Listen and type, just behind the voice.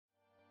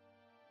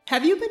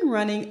Have you been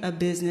running a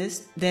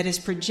business that is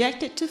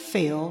projected to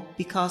fail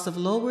because of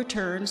low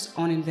returns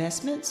on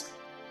investments?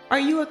 Are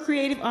you a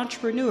creative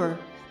entrepreneur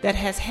that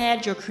has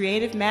had your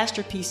creative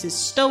masterpieces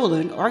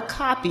stolen or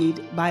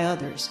copied by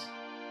others?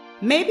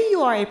 Maybe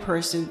you are a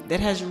person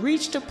that has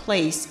reached a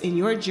place in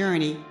your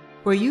journey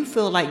where you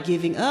feel like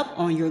giving up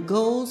on your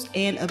goals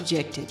and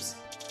objectives.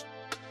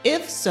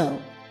 If so,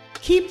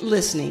 keep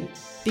listening,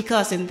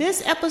 because in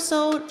this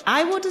episode,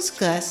 I will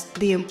discuss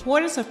the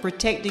importance of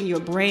protecting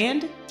your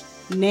brand,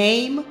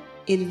 name,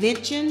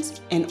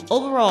 inventions, and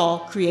overall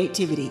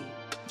creativity,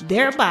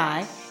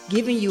 thereby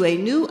giving you a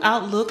new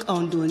outlook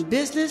on doing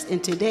business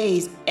in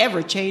today's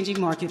ever-changing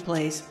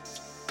marketplace.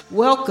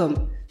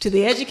 Welcome to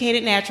the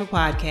Educated Natural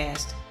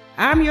Podcast.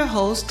 I'm your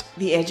host,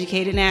 The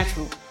Educated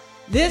Natural.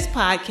 This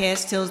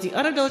podcast tells the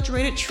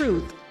unadulterated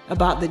truth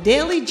about the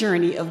daily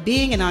journey of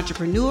being an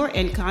entrepreneur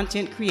and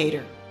content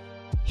creator.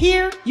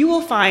 Here, you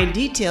will find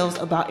details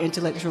about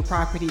intellectual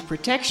property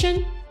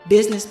protection,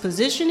 business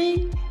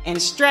positioning,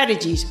 and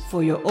strategies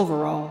for your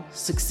overall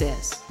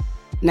success.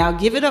 Now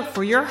give it up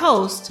for your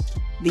host,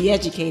 The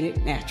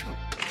Educated Natural.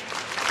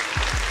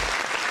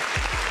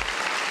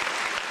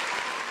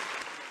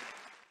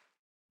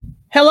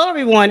 Hello,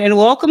 everyone, and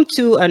welcome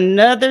to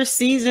another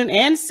season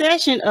and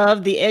session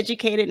of the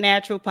Educated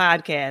Natural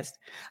Podcast.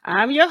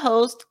 I'm your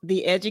host,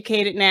 The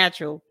Educated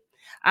Natural.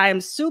 I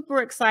am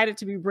super excited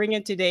to be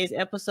bringing today's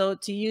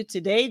episode to you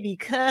today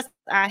because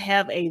I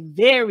have a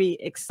very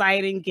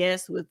exciting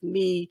guest with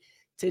me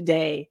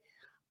today.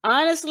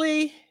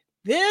 Honestly,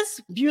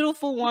 this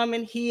beautiful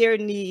woman here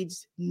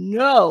needs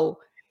no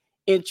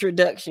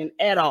introduction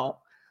at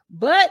all.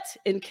 But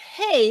in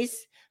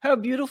case her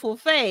beautiful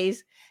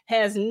face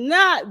has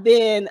not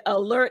been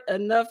alert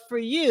enough for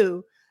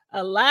you,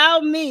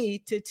 allow me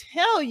to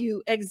tell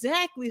you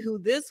exactly who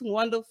this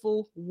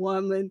wonderful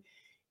woman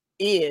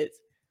is.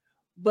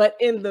 But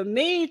in the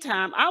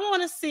meantime, I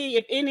want to see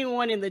if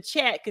anyone in the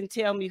chat can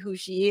tell me who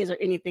she is or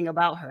anything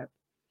about her.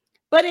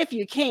 But if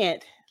you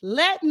can't,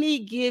 let me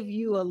give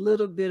you a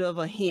little bit of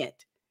a hint.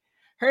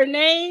 Her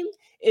name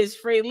is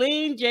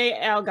Fraylene J.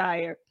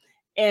 Allgaier,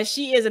 and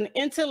she is an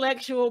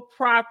intellectual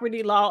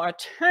property law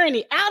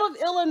attorney out of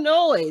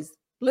Illinois.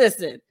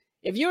 Listen,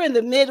 if you're in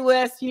the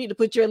Midwest, you need to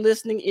put your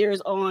listening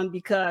ears on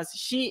because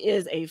she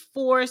is a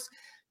force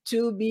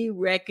to be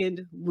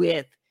reckoned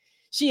with.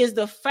 She is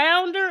the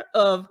founder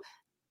of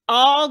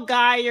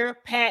Allgaier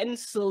Patent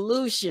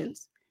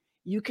Solutions.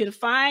 You can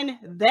find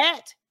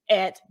that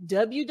at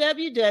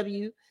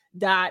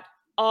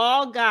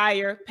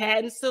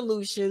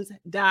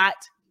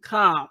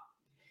www.allgaierpatentsolutions.com.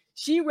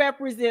 She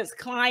represents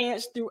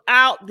clients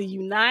throughout the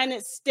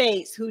United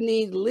States who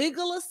need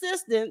legal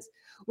assistance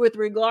with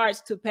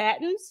regards to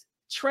patents,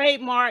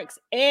 trademarks,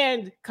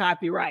 and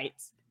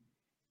copyrights.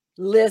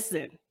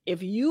 Listen,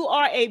 if you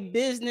are a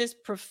business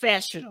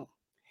professional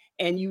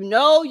and you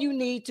know you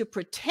need to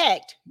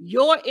protect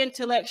your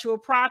intellectual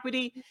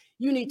property,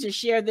 you need to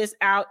share this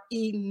out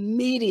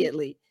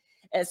immediately,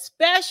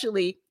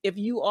 especially if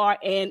you are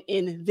an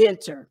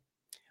inventor.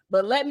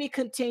 But let me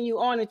continue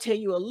on and tell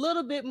you a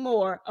little bit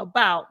more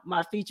about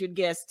my featured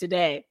guest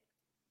today.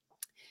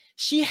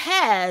 She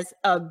has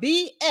a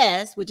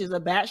BS, which is a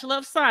Bachelor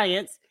of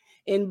Science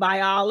in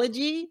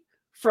Biology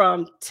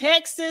from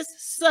Texas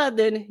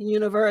Southern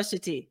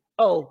University.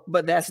 Oh,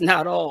 but that's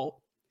not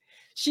all.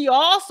 She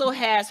also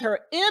has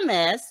her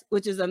MS,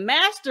 which is a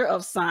Master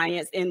of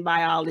Science in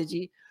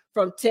Biology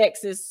from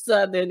Texas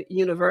Southern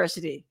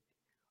University.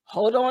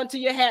 Hold on to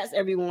your hats,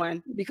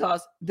 everyone,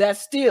 because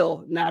that's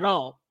still not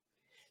all.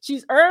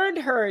 She's earned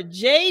her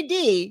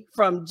JD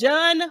from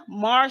John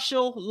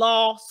Marshall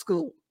Law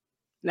School.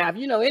 Now, if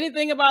you know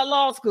anything about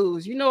law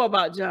schools, you know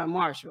about John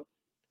Marshall.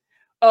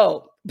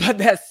 Oh, but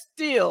that's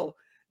still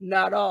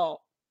not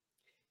all.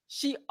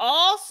 She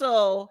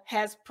also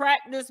has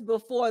practiced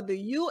before the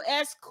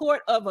U.S. Court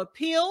of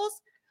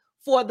Appeals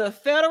for the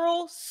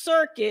Federal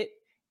Circuit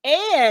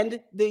and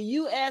the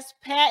U.S.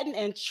 Patent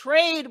and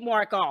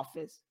Trademark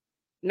Office.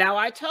 Now,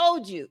 I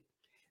told you,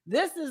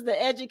 this is the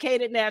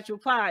Educated Natural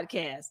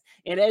Podcast.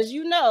 And as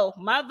you know,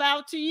 my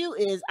vow to you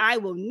is I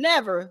will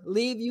never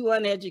leave you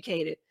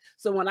uneducated.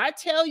 So when I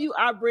tell you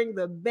I bring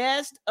the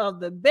best of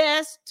the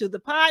best to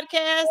the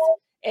podcast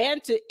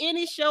and to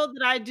any show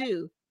that I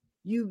do,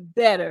 you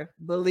better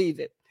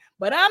believe it.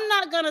 But I'm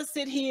not going to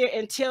sit here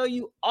and tell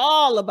you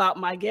all about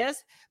my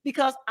guest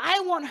because I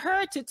want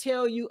her to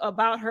tell you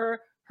about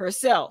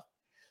herself.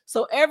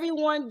 So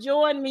everyone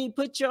join me,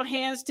 put your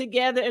hands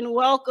together and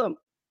welcome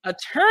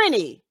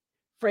attorney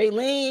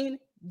Fraylene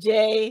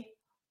J.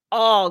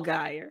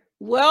 Allgaier.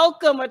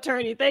 Welcome,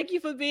 attorney. Thank you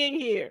for being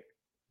here.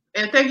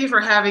 And thank you for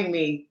having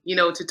me,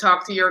 to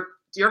talk to your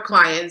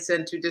clients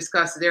and to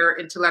discuss their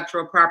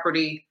intellectual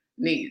property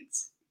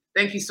needs.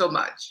 Thank you so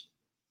much.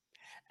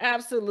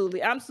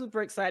 Absolutely. I'm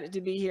super excited to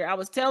be here. I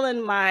was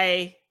telling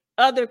my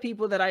other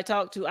people that I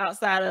talk to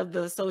outside of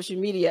the social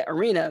media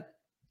arena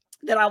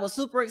that I was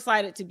super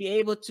excited to be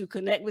able to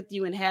connect with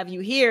you and have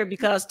you here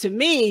because to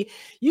me,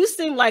 you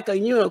seem like a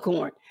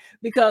unicorn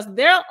because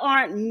there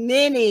aren't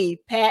many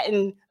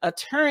patent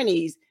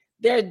attorneys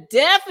there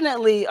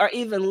definitely are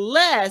even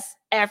less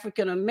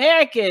African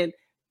American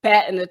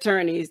patent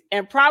attorneys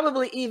and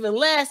probably even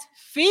less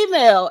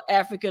female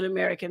African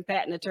American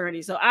patent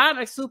attorneys. So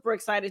I'm super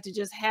excited to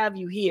just have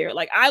you here.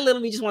 Like, I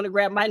literally just want to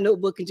grab my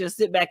notebook and just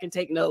sit back and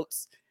take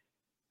notes.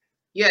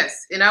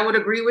 Yes, and I would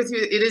agree with you.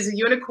 It is a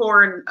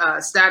unicorn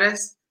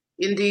status,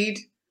 indeed,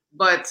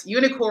 but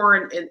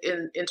unicorn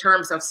in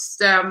terms of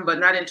STEM, but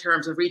not in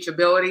terms of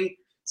reachability.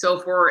 So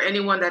for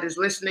anyone that is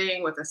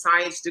listening with a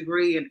science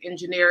degree, an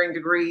engineering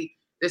degree,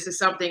 this is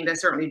something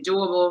that's certainly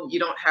doable. You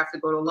don't have to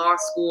go to law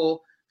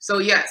school. So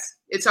yes,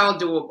 it's all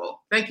doable.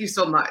 Thank you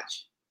so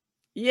much.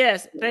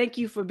 Yes, thank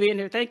you for being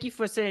here. Thank you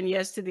for saying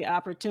yes to the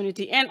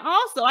opportunity. And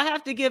also, I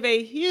have to give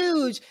a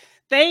huge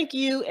thank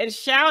you and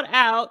shout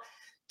out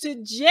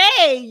to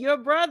Jay, your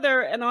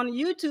brother. And on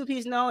YouTube,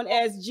 he's known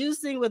as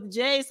Juicing with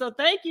Jay. So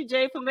thank you,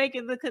 Jay, for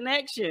making the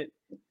connection.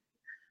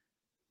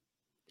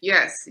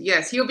 Yes,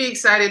 yes. He'll be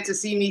excited to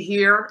see me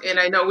here. And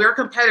I know we're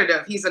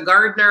competitive. He's a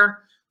gardener,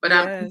 but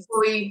Yes. I'm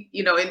equally,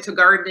 into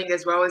gardening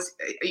as well as,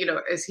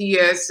 as he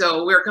is.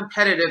 So we're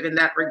competitive in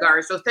that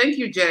regard. So thank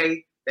you,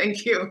 Jay.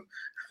 Thank you.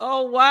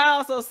 Oh,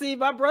 wow. So see,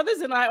 my brothers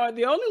and I are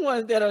the only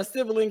ones that are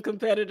sibling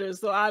competitors.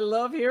 So I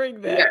love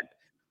hearing that. Yeah.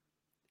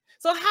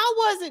 So how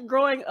was it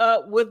growing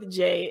up with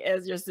Jay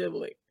as your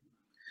sibling?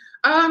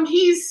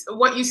 He's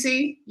what you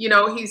see,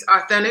 he's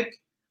authentic.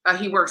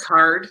 He works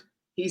hard.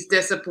 He's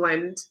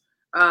disciplined.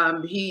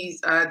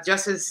 He's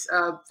just as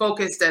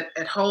focused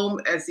at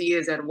home as he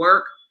is at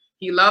work.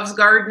 He loves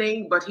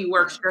gardening, but he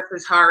works just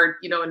as hard,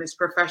 in his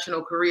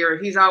professional career.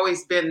 He's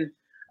always been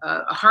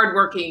a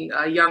hardworking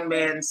young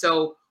man.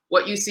 So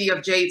what you see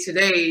of Jay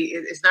today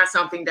is not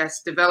something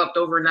that's developed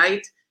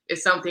overnight.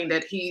 It's something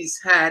that he's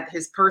had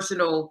his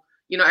personal,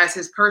 as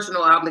his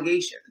personal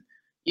obligation,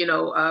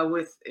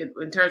 with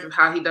in terms of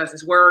how he does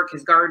his work,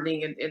 his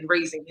gardening, and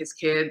raising his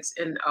kids,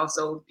 and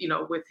also,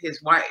 with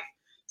his wife.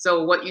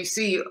 So what you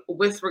see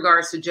with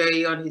regards to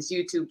Jay on his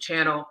YouTube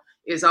channel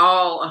is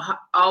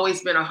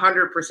always been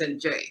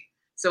 100% Jay.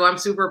 So I'm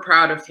super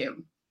proud of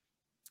him.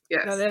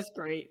 Yes. No, that's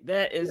great.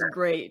 That is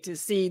great to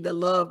see the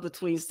love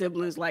between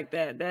siblings like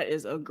that. That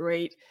is a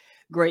great,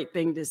 great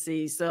thing to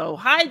see. So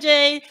hi,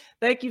 Jay.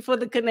 Thank you for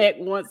the connect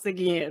once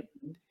again.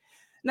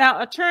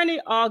 Now, Attorney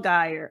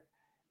Allgaier,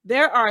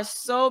 there are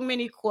so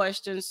many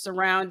questions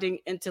surrounding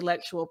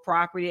intellectual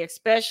property,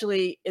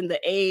 especially in the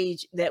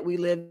age that we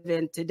live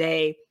in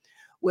today,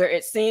 where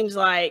it seems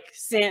like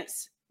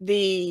since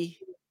the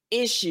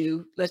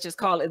issue, let's just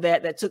call it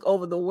that took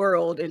over the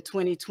world in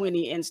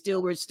 2020 and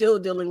we're still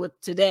dealing with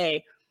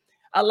today,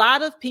 a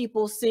lot of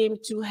people seem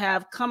to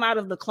have come out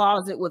of the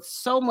closet with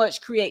so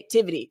much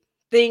creativity,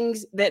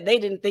 things that they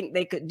didn't think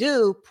they could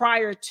do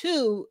prior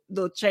to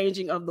the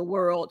changing of the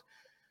world.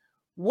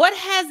 What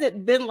has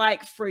it been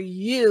like for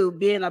you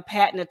being a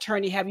patent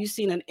attorney? Have you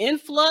seen an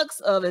influx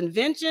of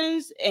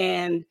inventions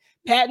and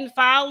patent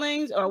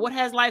filings, or what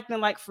has life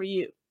been like for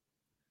you?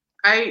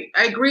 I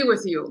agree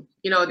with you.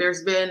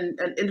 There's been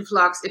an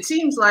influx. It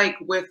seems like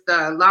with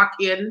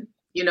lock-in,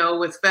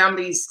 with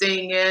families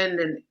staying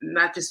in, and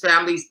not just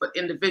families, but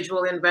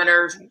individual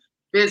inventors,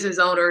 business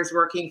owners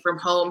working from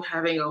home,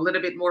 having a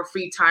little bit more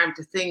free time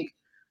to think,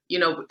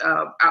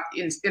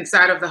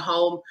 inside of the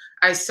home.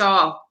 I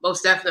saw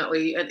most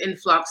definitely an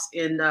influx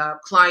in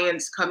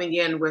clients coming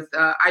in with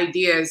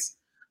ideas.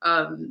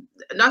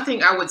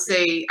 Nothing, I would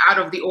say, out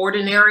of the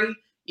ordinary.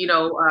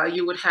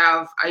 You would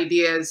have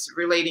ideas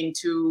relating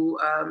to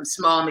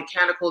small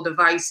mechanical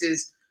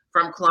devices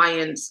from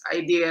clients,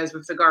 ideas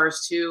with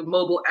regards to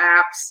mobile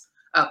apps,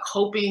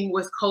 coping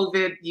with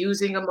COVID,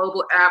 using a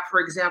mobile app, for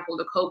example,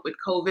 to cope with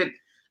COVID,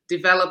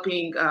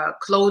 developing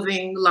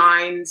clothing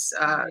lines,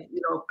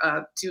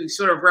 to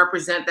sort of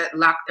represent that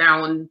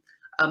lockdown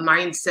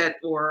mindset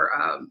or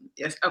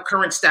a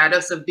current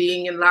status of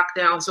being in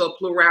lockdown. So a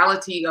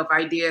plurality of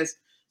ideas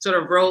sort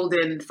of rolled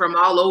in from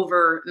all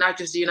over, not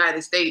just the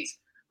United States,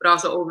 but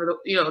also over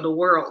the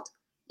world.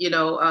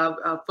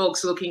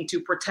 Folks looking to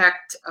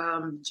protect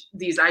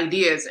these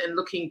ideas and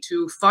looking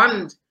to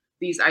fund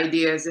these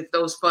ideas if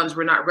those funds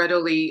were not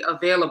readily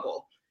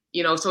available.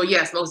 So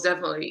yes, most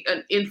definitely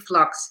an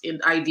influx in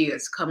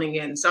ideas coming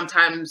in,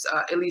 sometimes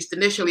at least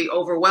initially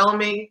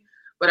overwhelming,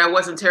 but I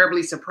wasn't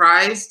terribly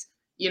surprised.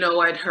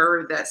 I'd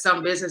heard that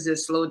some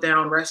businesses slowed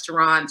down.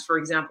 Restaurants, for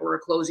example, were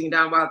closing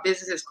down. While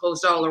businesses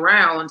closed all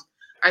around,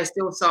 I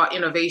still saw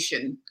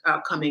innovation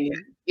coming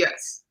in.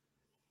 Yes.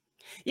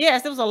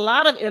 Yes, there was a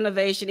lot of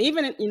innovation.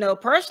 Even,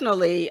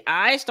 personally,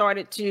 I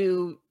started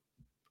to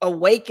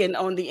awaken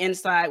on the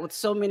inside with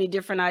so many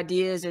different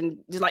ideas, and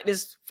just like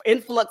this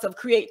influx of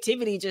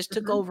creativity just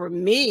took over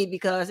me,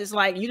 because it's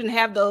like you didn't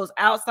have those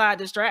outside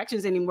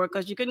distractions anymore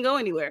because you couldn't go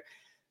anywhere.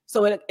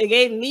 So it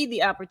gave me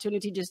the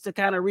opportunity just to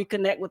kind of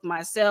reconnect with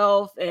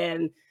myself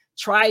and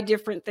try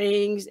different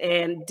things,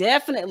 and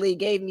definitely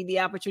gave me the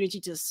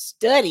opportunity to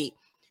study,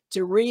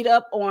 to read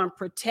up on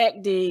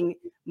protecting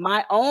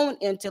my own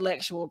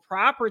intellectual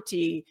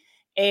property.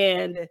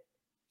 And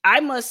I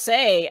must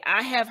say,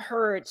 I have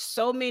heard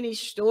so many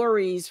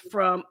stories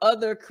from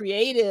other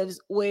creatives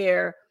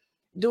where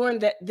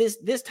during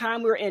this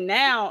time we're in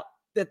now,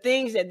 the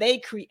things that they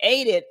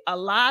created, a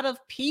lot of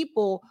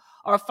people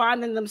are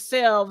finding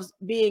themselves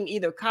being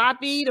either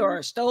copied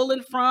or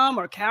stolen from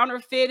or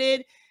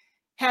counterfeited.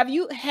 Have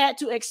you had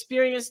to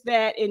experience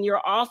that in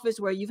your office,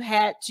 where you've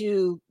had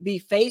to be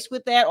faced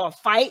with that or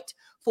fight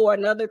for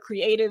another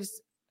creative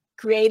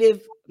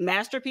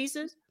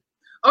masterpieces?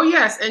 Oh,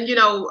 yes. And,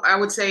 I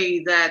would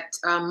say that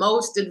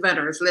most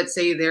inventors, let's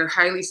say they're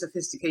highly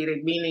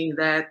sophisticated, meaning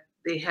that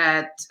they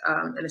had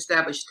an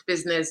established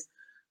business,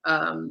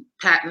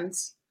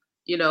 patents,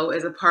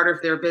 as a part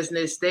of their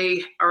business,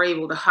 they are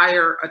able to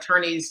hire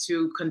attorneys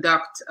to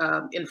conduct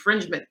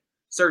infringement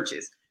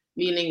searches,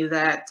 meaning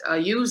that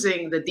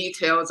using the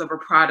details of a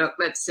product,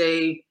 let's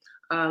say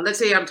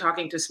I'm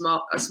talking to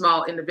a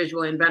small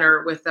individual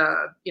inventor with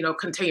a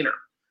container,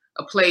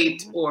 a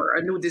plate, or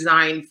a new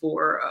design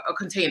for a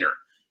container.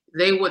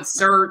 They would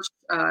search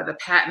the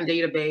patent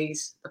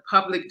database, the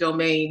public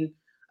domain,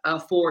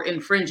 for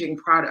infringing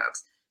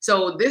products.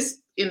 So this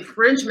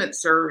infringement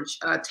search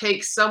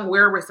takes some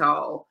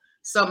wherewithal,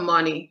 some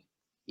money,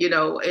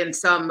 and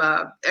some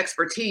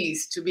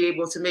expertise to be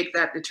able to make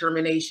that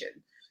determination.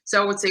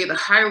 So I would say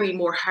the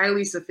more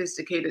highly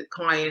sophisticated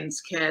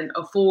clients can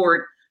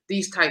afford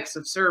these types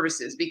of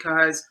services,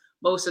 because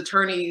most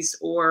attorneys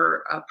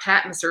or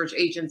patent search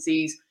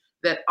agencies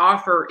that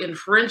offer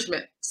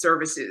infringement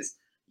services,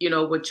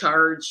 would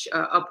charge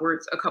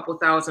upwards a couple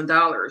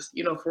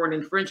 $1,000s, for an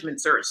infringement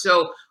search.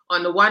 So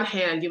on the one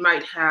hand, you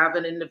might have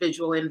an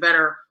individual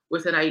inventor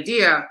with an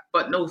idea,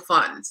 but no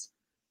funds,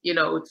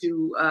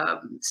 to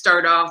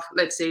start off,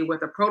 let's say,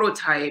 with a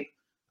prototype.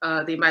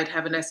 They might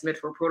have an estimate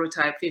for a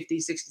prototype,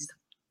 $50,000,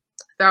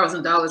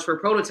 $60,000 for a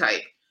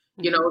prototype.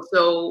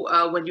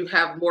 So when you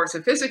have a more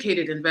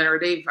sophisticated inventor,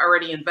 they've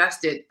already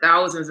invested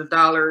thousands of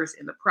dollars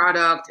in the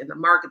product, in the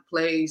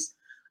marketplace,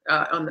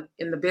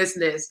 in the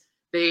business.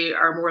 They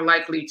are more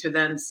likely to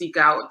then seek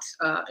out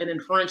an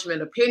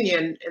infringement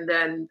opinion and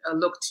then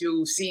look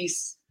to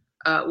cease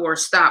or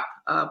stop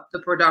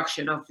the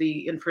production of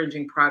the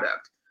infringing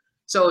product.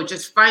 So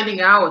just finding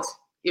out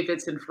if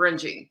it's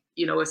infringing,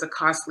 is a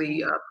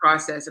costly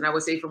process. And I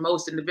would say for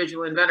most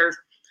individual inventors,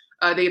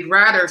 they'd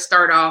rather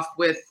start off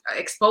with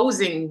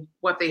exposing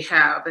what they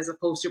have as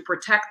opposed to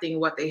protecting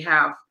what they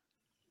have.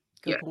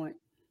 Good point.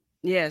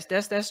 Yes,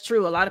 that's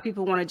true. A lot of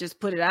people want to just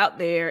put it out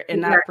there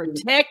and not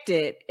protect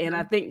it. And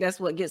I think that's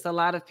what gets a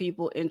lot of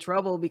people in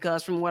trouble,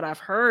 because from what I've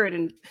heard,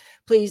 and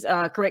please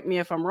correct me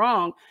if I'm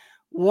wrong,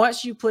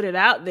 once you put it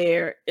out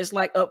there, it's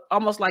like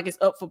almost like it's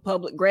up for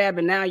public grab.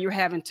 And now you're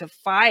having to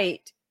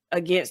fight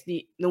against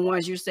the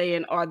ones you're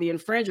saying are the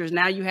infringers.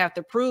 Now you have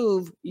to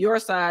prove your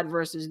side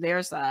versus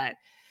their side.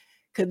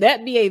 Could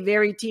that be a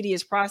very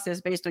tedious process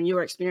based on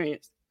your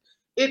experience?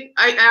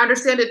 I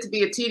understand it to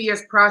be a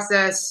tedious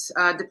process,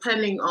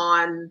 depending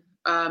on,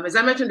 as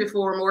I mentioned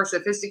before, more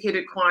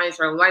sophisticated clients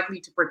are likely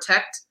to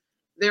protect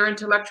their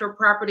intellectual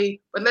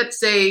property. But let's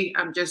say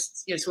I'm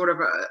just sort of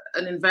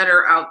an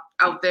inventor out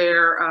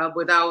there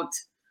without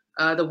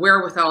the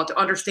wherewithal to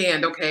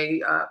understand,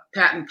 the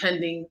patent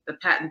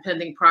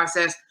pending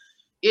process.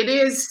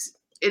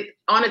 It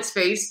on its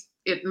face,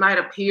 it might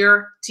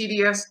appear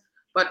tedious.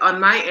 But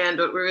on my end,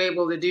 what we're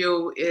able to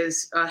do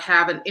is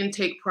have an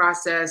intake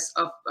process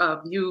of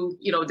you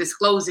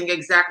disclosing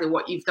exactly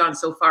what you've done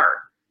so far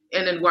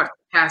and in what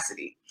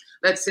capacity.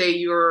 Let's say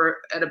you're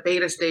at a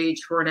beta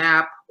stage for an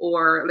app,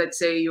 or let's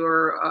say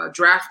you're a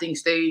drafting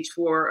stage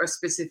for a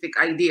specific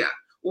idea,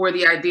 or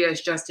the idea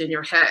is just in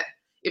your head.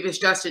 If it's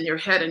just in your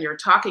head and you're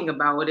talking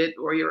about it,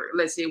 or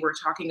let's say we're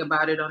talking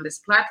about it on this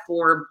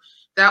platform,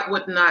 that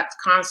would not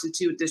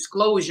constitute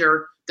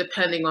disclosure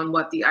depending on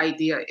what the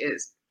idea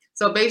is.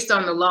 So based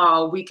on the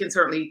law, we can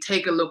certainly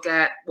take a look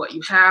at what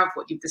you have,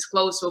 what you've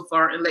disclosed so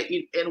far, and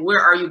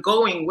where are you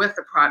going with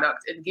the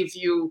product, and give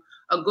you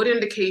a good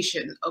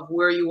indication of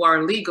where you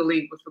are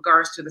legally with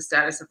regards to the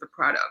status of the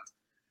product.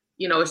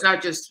 It's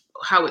not just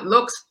how it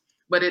looks,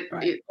 but it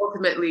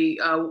ultimately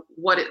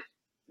what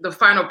the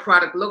final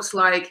product looks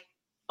like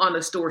on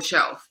the store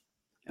shelf,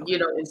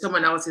 in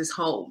someone else's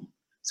home.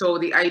 So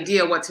the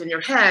idea, what's in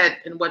your head,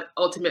 and what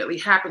ultimately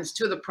happens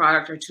to the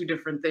product are two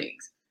different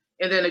things.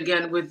 And then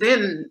again,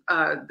 within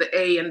the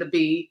A and the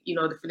B,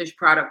 the finished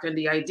product and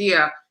the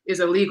idea, is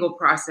a legal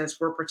process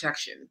for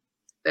protection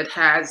that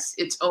has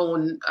its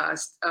own,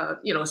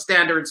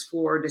 standards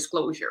for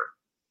disclosure.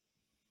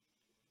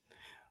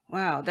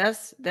 Wow,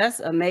 that's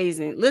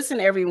amazing.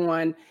 Listen,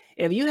 everyone,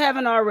 if you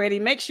haven't already,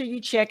 make sure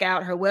you check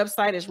out her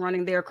website. It's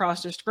running there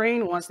across the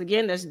screen. Once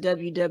again, that's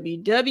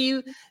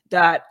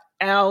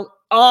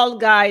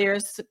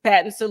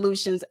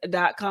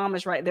www.allguyerpatentsolutions.com.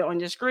 It's right there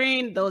on your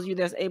screen. Those of you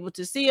that's able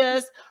to see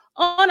us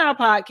on our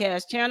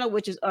podcast channel,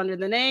 which is under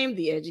the name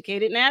The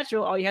Educated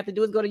Natural, all you have to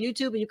do is go to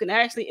YouTube and you can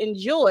actually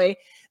enjoy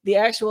the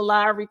actual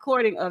live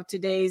recording of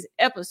today's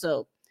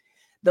episode.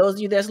 Those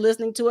of you that's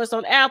listening to us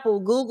on Apple,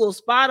 Google,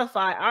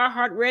 Spotify,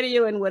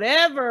 iHeartRadio, and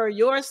whatever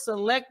your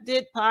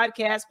selected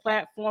podcast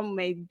platform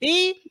may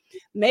be,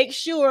 make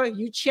sure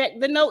you check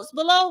the notes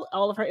below.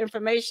 All of her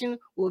information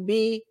will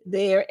be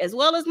there, as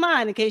well as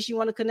mine. In case you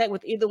want to connect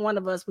with either one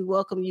of us, we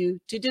welcome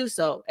you to do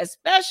so,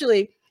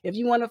 especially if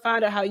you want to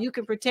find out how you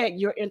can protect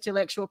your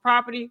intellectual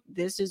property.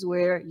 This is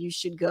where you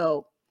should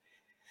go.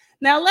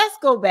 Now, let's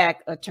go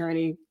back,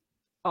 Attorney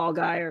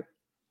Allgaier,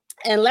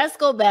 and let's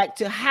go back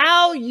to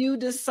how you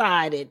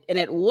decided, and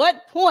at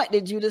what point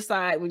did you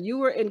decide when you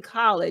were in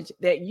college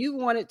that you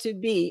wanted to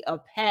be a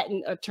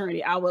patent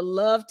attorney? I would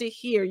love to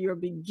hear your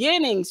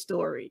beginning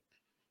story.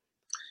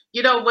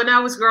 You know, when I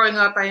was growing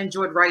up, I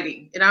enjoyed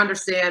writing, and I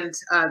understand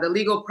the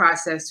legal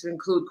process to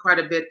include quite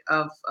a bit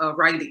of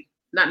writing,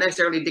 not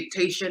necessarily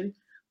dictation,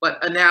 but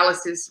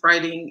analysis,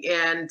 writing.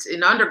 And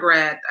in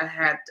undergrad, I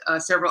had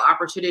several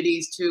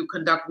opportunities to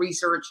conduct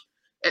research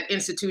at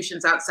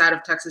institutions outside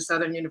of Texas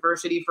Southern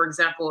University, for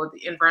example, at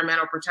the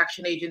Environmental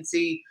Protection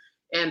Agency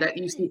and at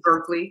UC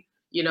Berkeley,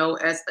 you know,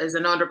 as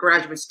an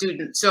undergraduate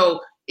student. So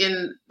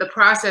in the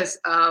process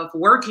of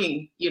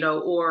working, you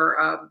know,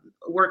 or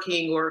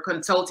working or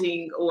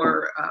consulting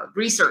or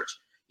research,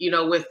 you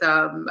know, with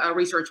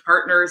research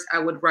partners, I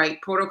would write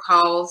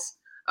protocols,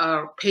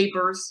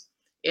 papers,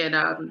 and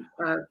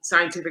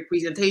scientific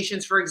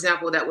presentations, for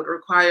example, that would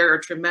require a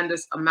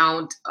tremendous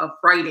amount of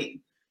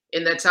writing.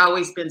 And that's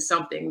always been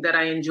something that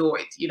I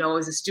enjoyed. You know,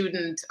 as a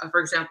student, for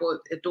example,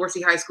 at Dorsey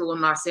High School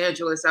in Los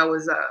Angeles, I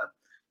was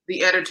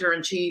the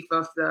editor-in-chief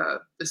of the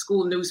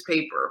school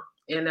newspaper.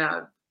 And,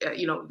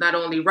 you know, not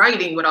only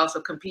writing, but also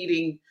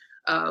competing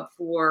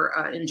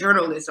in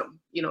journalism,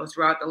 you know,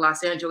 throughout the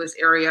Los Angeles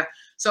area.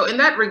 So in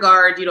that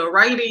regard, you know,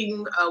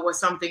 writing was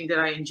something that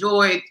I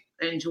enjoyed.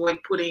 I enjoyed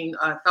putting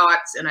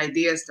thoughts and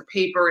ideas to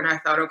paper. And I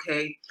thought,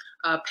 okay,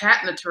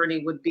 patent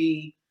attorney would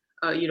be,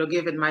 you know,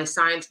 given my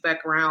science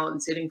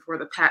background, sitting for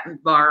the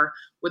patent bar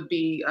would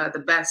be the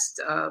best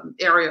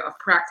area of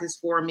practice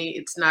for me.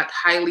 It's not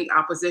highly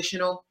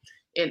oppositional,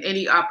 and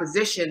any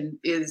opposition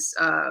is,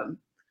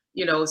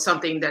 you know,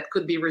 something that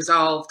could be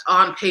resolved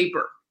on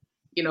paper,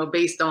 you know,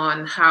 based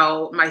on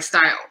how my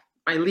style,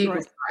 my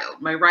legal style,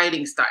 my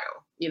writing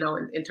style, you know,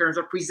 in terms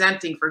of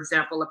presenting, for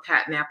example, a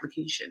patent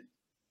application.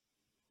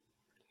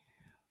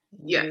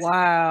 Yes.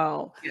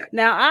 Wow. Yeah.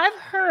 Now, I've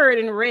heard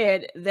and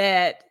read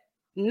that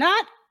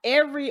not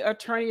every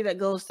attorney that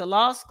goes to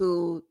law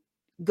school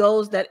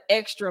goes that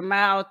extra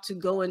mile to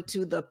go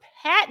into the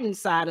patent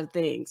side of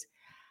things.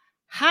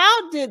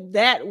 How did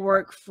that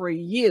work for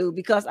you?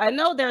 Because I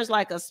know there's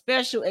like a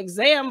special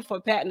exam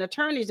for patent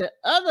attorneys that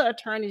other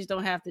attorneys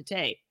don't have to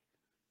take.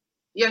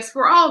 Yes,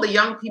 for all the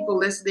young people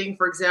listening,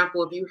 for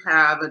example, if you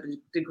have a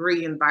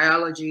degree in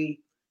biology,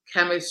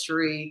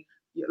 chemistry,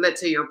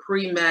 let's say you're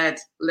pre-med,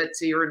 let's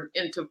say you're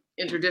into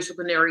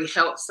interdisciplinary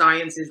health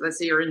sciences, let's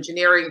say you're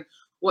engineering,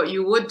 what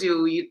you would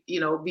do, you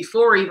know,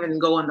 before even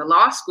going to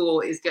law school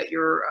is get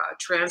your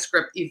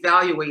transcript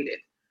evaluated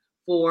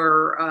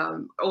for,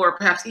 or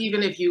perhaps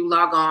even if you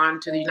log on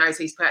to the United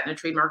States Patent and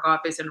Trademark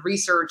Office and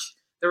research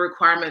the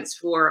requirements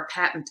for a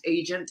patent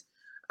agent,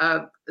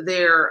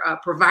 they're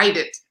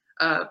provided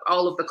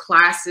all of the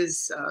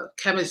classes,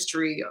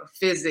 chemistry,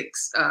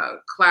 physics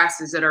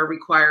classes that are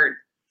required.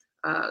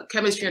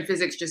 Chemistry and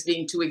physics just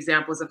being two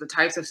examples of the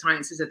types of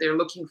sciences that they're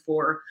looking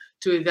for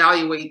to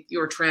evaluate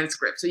your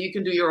transcript. So you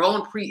can do your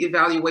own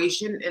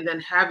pre-evaluation and then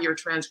have your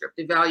transcript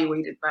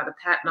evaluated by the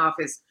patent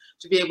office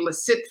to be able to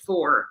sit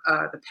for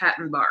the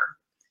patent bar.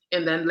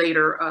 And then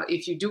later,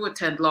 if you do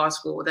attend law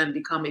school, then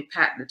become a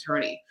patent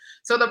attorney.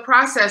 So the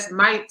process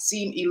might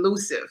seem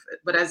elusive,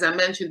 but as I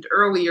mentioned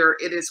earlier,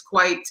 it's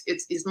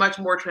much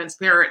more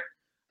transparent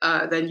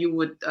than you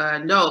would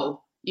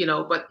know. You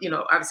know, but, you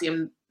know, obviously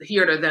I'm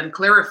here to then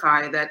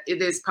clarify that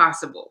it is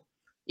possible.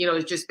 You know,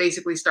 it just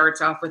basically starts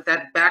off with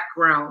that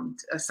background,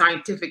 a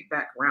scientific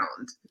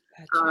background.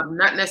 Gotcha.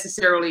 Not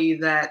necessarily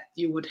that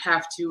you would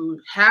have to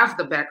have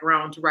the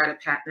background to write a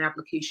patent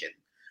application.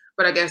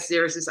 But I guess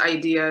there's this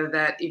idea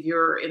that if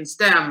you're in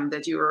STEM,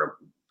 that you're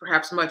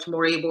perhaps much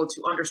more able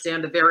to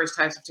understand the various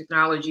types of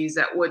technologies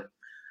that would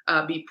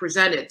be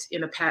presented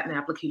in a patent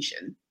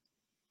application.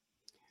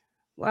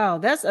 Wow,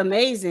 that's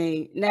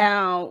amazing.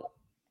 Now,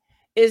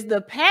 is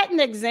the patent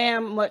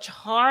exam much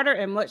harder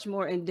and much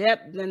more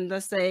in-depth than,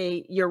 let's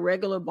say, your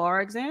regular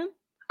bar exam?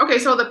 Okay,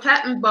 so the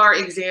patent bar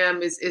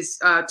exam is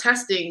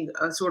testing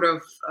sort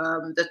of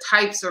the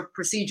types of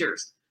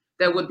procedures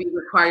that would be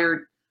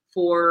required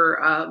for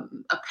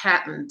a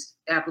patent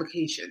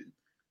application.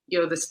 You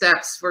know, the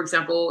steps, for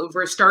example, if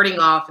we're starting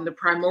off in the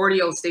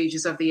primordial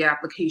stages of the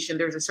application,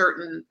 there's a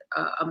certain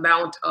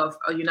amount of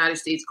United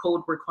States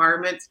code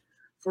requirements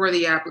for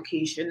the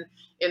application,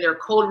 and there are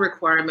code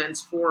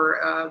requirements for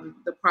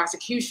the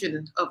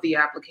prosecution of the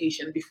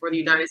application before the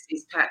United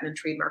States Patent and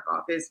Trademark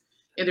Office.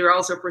 And there are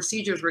also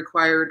procedures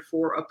required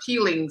for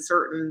appealing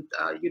certain,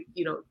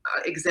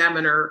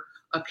 examiner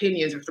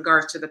opinions with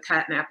regards to the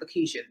patent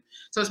application.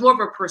 So it's more of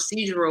a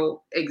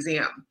procedural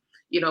exam,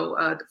 you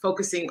know,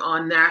 focusing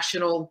on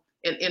national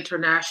and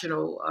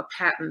international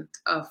patent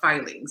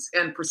filings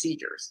and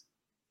procedures.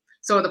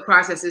 So the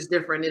process is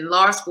different. In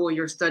law school,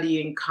 you're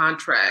studying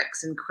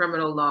contracts and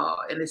criminal law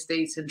and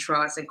estates and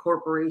trusts and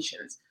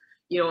corporations,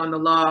 on the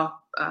law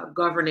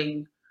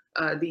governing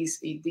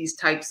these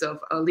types of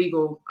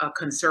legal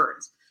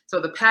concerns. So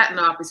the patent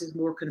office is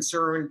more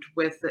concerned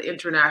with the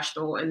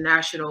international and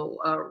national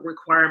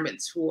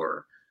requirements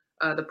for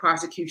the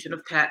prosecution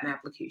of patent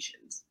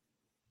applications.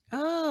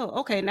 Oh,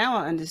 okay. Now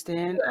I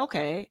understand.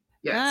 Okay.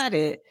 Yes. Got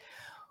it.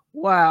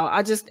 Wow.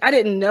 I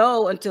didn't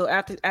know until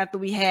after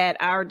we had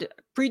our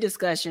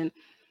pre-discussion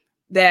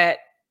that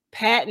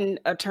patent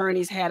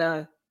attorneys had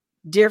a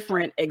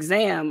different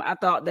exam. I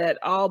thought that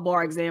all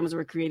bar exams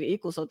were created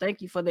equal. So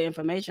thank you for the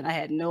information. I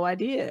had no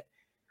idea.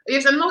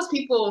 Yes, and most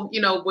people,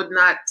 would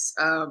not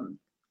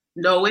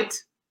know it,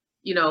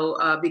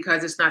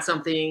 because it's not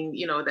something,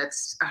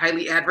 that's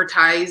highly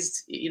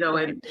advertised,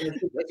 and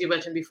as you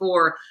mentioned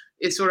before,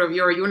 it's sort of,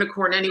 you're a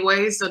unicorn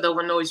anyway, so no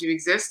one knows you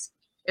exist.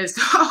 And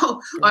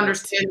so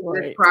understanding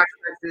this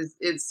process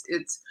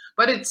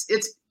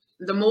it's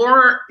the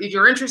more, if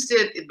you're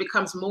interested, it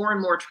becomes more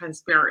and more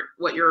transparent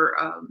what your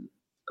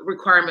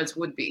requirements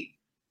would be,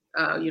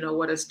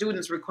 what a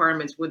student's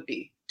requirements would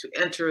be to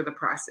enter the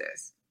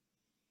process.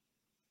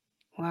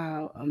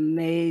 Wow,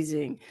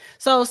 amazing.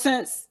 So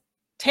since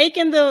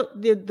taking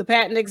the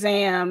patent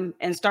exam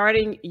and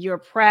starting your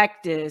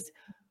practice,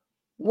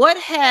 what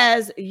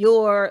has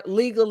your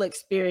legal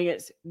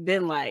experience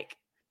been like?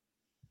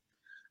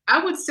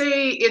 I would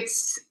say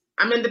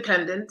I'm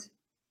independent.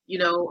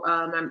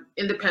 I'm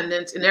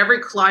independent, and every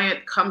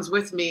client comes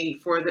with me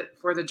for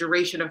the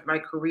duration of my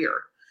career.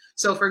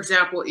 So, for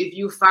example, if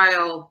you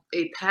file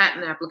a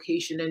patent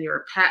application and you're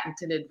a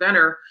patent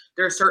inventor,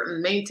 there are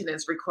certain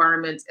maintenance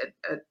requirements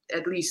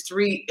at least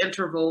 3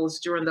 intervals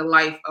during the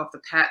life of the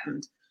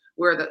patent,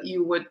 where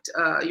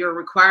you're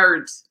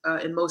required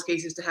in most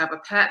cases to have a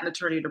patent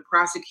attorney to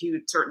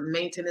prosecute certain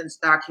maintenance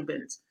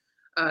documents,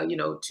 to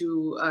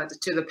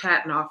the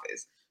patent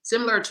office.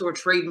 Similar to a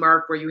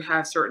trademark where you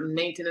have certain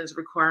maintenance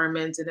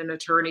requirements and an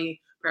attorney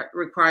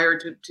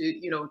required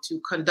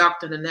to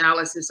conduct an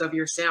analysis of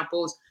your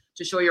samples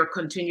to show your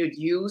continued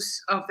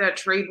use of that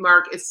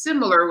trademark. It's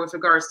similar with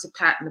regards to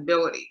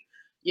patentability,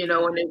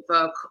 and if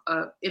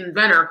an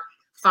inventor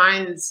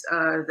finds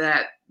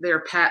that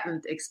their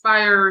patent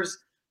expires,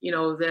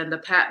 then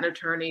the patent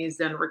attorney is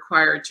then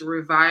required to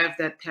revive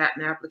that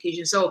patent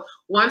application. So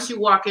once you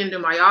walk into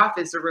my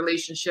office, the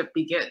relationship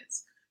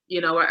begins.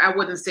 I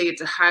wouldn't say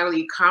it's a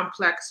highly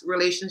complex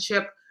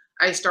relationship.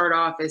 I start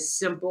off as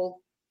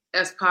simple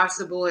as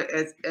possible,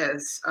 as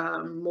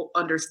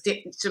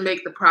understand, to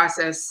make the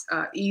process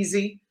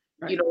easy.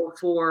 Right.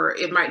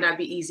 It might not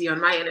be easy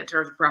on my end in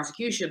terms of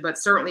prosecution, but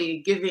certainly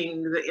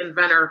giving the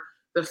inventor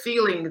the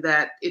feeling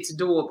that it's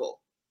doable.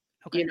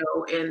 Okay.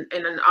 And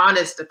an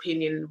honest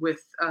opinion with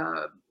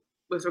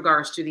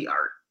regards to the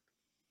art.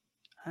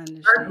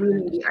 Art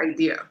meaning the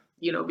idea,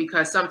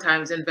 because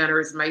sometimes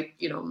inventors might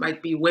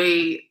be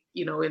way,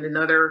 in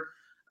another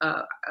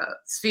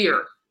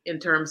sphere in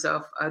terms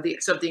of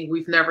something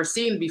we've never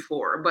seen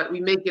before, but we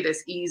make it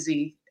as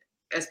easy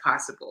as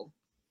possible.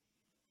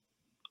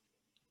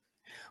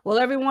 Well,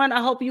 everyone,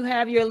 I hope you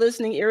have your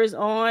listening ears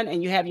on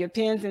and you have your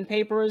pens and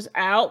papers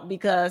out,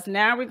 because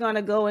now we're going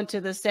to go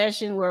into the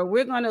session where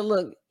we're going to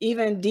look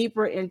even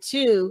deeper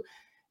into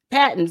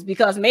patents,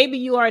 because maybe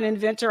you are an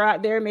inventor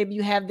out there, maybe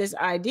you have this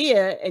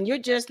idea and you're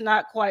just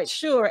not quite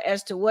sure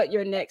as to what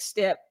your next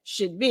step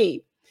should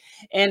be.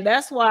 And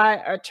that's why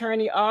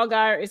Attorney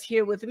Allgaier is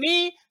here with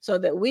me, so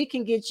that we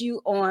can get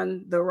you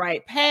on the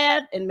right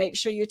path and make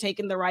sure you're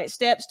taking the right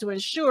steps to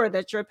ensure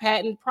that your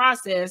patent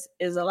process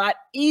is a lot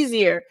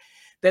easier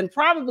than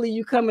probably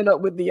you coming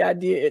up with the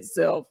idea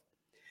itself.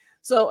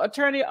 So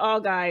Attorney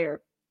Allgaier,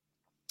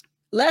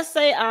 let's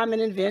say I'm an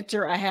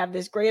inventor, I have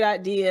this great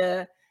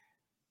idea.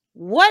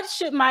 What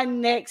should my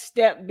next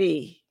step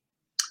be?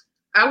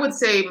 I would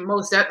say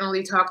most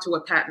definitely talk to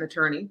a patent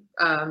attorney,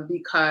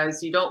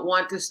 because you don't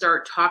want to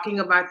start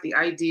talking about the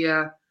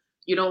idea.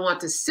 You don't want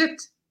to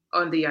sit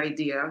on the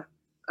idea.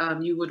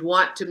 You would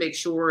want to make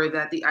sure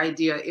that the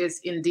idea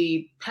is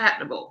indeed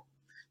patentable.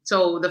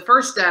 So the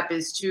first step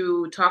is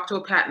to talk to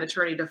a patent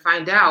attorney to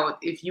find out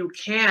if you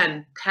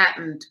can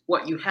patent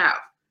what you have.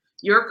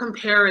 You're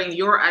comparing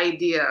your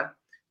idea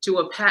to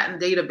a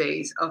patent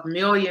database of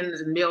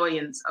millions and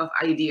millions of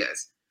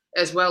ideas,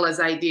 as well as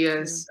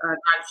ideas not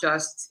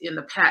just in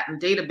the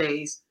patent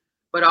database,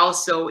 but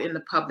also in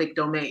the public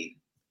domain,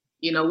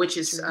 which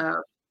is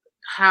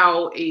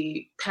how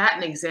a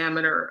patent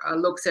examiner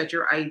looks at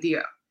your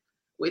idea.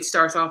 It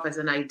starts off as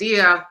an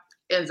idea,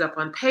 ends up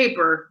on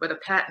paper, but a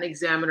patent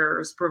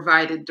examiner is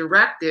provided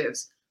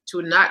directives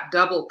to not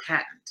double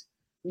patent,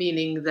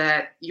 meaning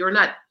that you're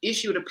not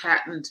issued a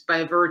patent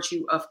by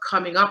virtue of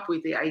coming up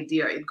with the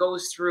idea. It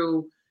goes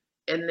through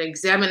an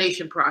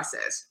examination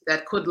process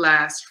that could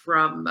last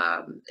from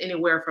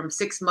anywhere from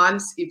 6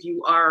 months if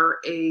you are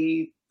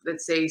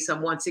let's say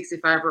someone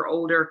 65 or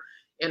older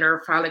and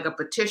are filing a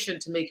petition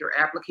to make your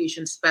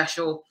application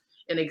special,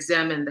 and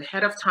examined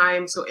ahead of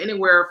time. So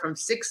anywhere from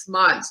 6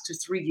 months to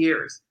 3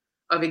 years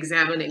of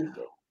examination.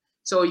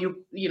 So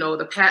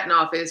the patent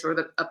office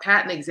or a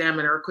patent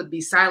examiner could be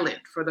silent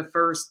for the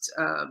first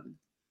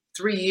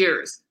 3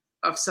 years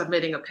of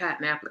submitting a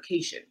patent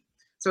application.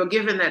 So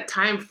given that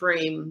time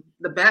frame,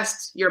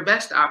 your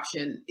best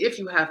option, if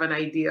you have an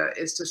idea,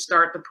 is to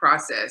start the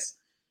process.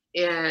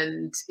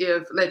 And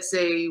if, let's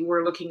say,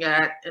 we're looking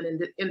at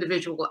an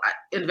individual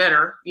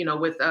inventor,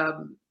 with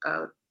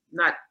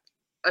not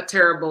a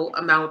terrible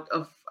amount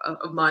of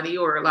money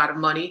or a lot of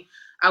money,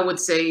 I would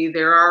say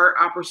there are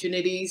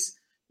opportunities,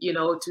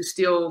 to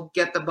still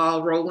get the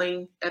ball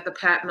rolling at the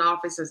patent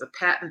office as a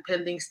patent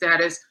pending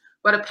status.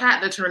 But a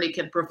patent attorney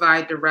can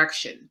provide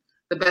direction,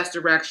 the best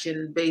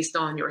direction based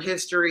on your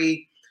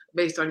history,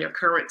 based on your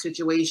current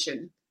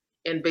situation,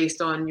 and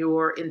based on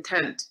your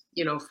intent,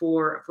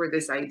 for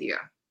this idea.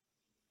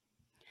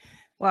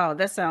 Wow,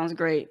 that sounds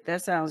great.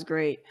 That sounds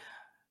great.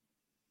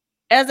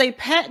 As a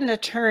patent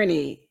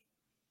attorney,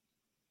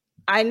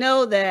 I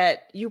know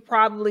that you're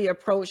probably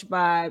approached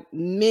by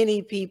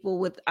many people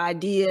with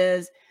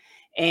ideas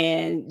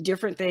and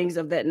different things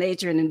of that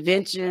nature and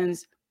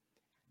inventions.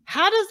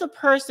 How does a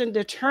person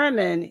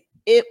determine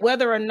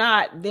whether or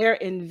not their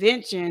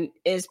invention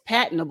is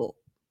patentable?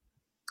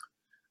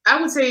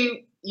 I would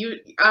say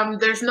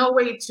there's no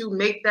way to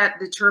make that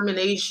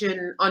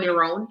determination on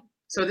your own.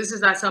 So this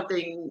is not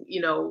something,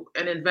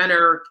 an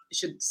inventor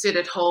should sit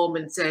at home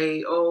and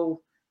say,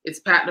 oh, it's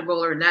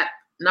patentable or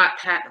not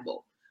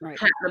patentable. Right.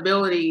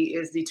 Patentability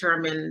is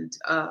determined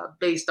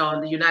based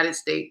on the United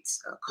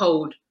States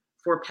Code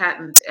for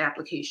patent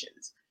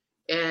applications.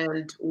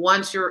 And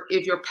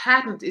if your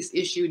patent is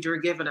issued, you're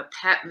given a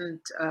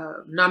patent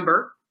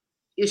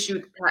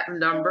issued patent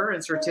number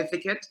and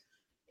certificate,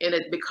 and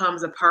it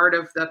becomes a part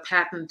of the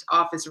patent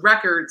office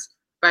records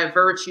by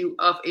virtue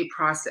of a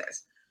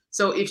process.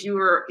 So if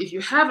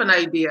you have an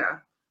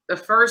idea, the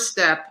first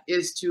step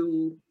is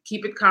to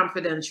keep it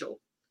confidential.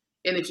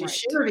 And if you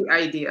share the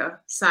idea,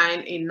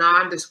 sign a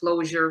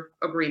non-disclosure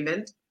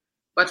agreement,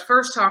 but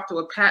first talk to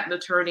a patent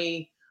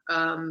attorney,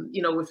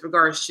 with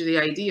regards to the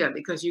idea,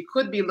 because you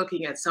could be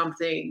looking at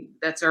something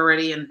that's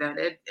already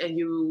invented and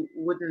you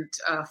wouldn't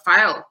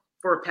file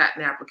for a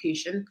patent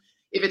application.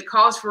 If it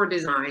calls for a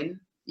design,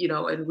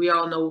 and we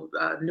all know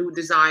new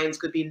designs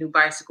could be new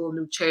bicycle,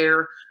 new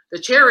chair. The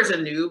chair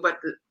isn't new, but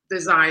the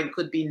design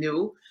could be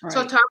new. Right.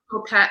 So talk to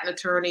a patent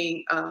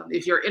attorney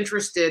if you're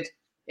interested,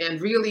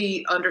 and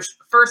really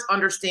first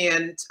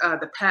understand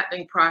the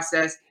patenting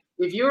process.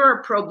 If you're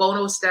a pro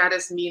bono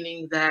status,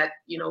 meaning that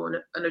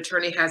an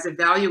attorney has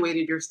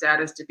evaluated your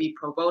status to be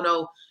pro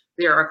bono,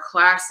 there are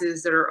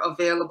classes that are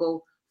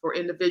available for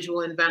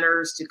individual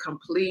inventors to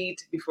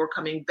complete before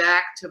coming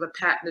back to the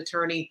patent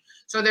attorney.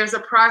 So there's a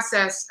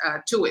process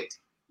to it.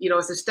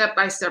 It's a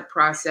step-by-step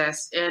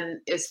process.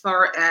 And as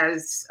far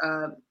as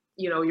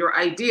your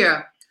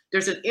idea,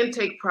 there's an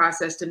intake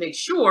process to make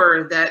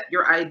sure that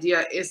your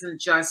idea isn't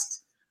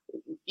just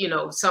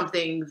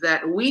something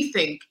that we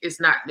think is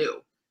not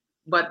new,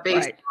 but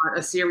based on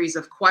a series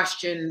of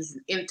questions,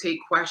 intake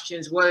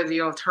questions. What are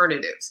the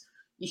alternatives?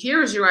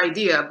 Here's your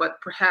idea, but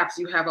perhaps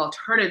you have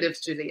alternatives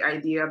to the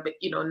idea, but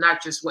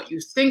not just what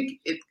you think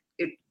it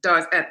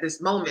does at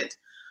this moment,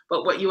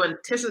 but what you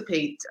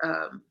anticipate,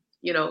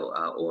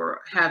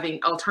 or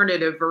having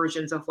alternative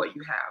versions of what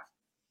you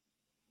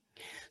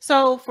have.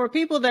 So for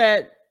people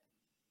that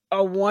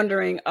are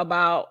wondering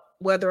about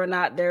whether or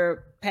not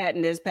their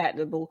patent is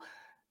patentable,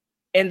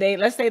 and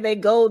let's say they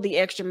go the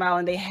extra mile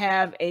and they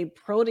have a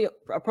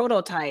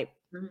prototype,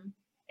 mm-hmm.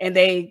 and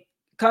they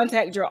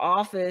contact your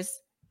office,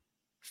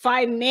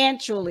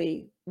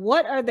 financially,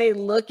 what are they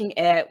looking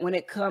at when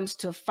it comes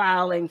to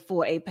filing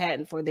for a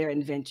patent for their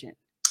invention?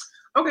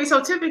 Okay, so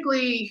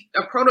typically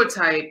a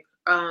prototype,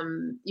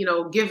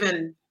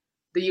 given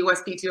the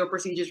USPTO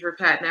procedures for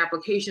patent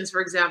applications,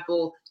 for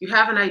example, you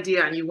have an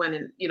idea and you went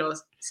and,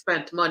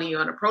 spent money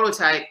on a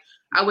prototype.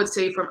 I would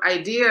say from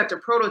idea to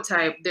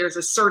prototype, there's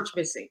a search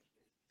missing,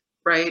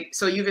 right?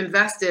 So you've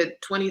invested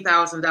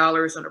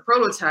 $20,000 on a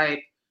prototype,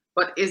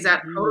 but is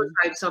that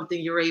prototype something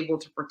you're able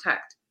to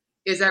protect?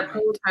 Is that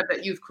prototype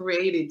that you've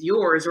created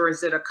yours, or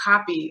is it a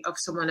copy of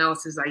someone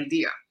else's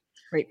idea?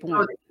 Great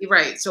point.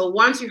 Right. So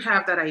once you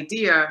have that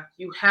idea,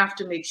 you have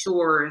to make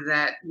sure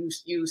that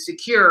you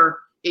secure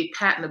a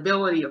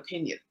patentability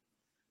opinion.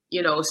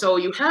 So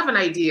you have an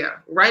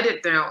idea, write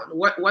it down.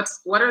 What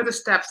are the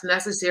steps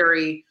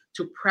necessary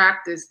to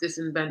practice this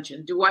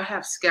invention? Do I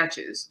have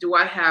sketches? Do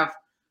I have,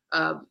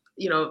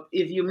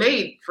 if you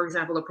made, for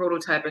example, a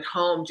prototype at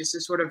home, just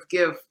to sort of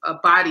give a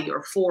body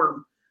or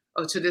form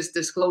to this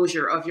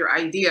disclosure of your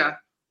idea,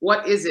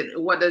 what is it?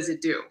 What does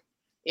it do?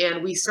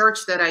 And we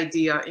search that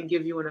idea and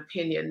give you an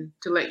opinion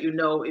to let you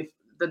know if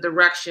the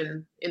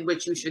direction in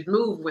which you should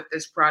move with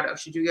this product.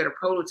 Should you get a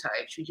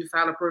prototype? Should you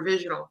file a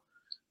provisional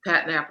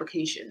patent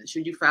application?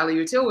 Should you file a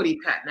utility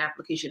patent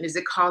application? Is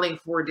it calling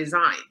for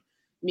design?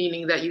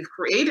 Meaning that you've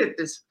created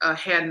this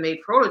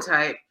handmade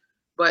prototype,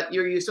 but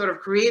you sort of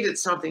created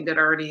something that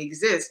already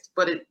exists,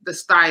 but the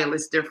style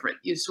is different.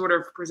 You sort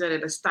of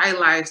presented a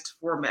stylized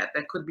format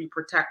that could be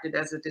protected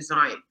as a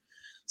design.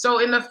 So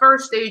in the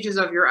first stages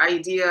of your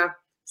idea,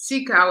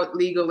 seek out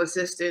legal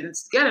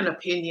assistance, get an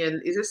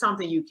opinion. Is it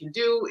something you can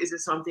do? Is it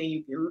something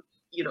you can,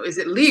 is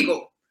it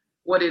legal,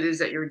 what it is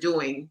that you're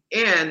doing?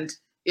 And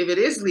if it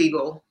is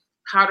legal,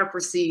 how to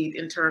proceed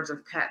in terms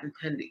of patent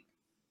pending.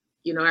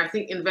 I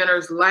think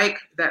inventors like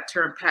that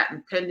term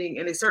patent pending,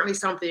 and it's certainly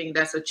something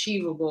that's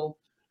achievable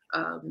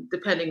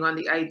depending on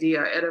the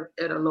idea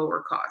at a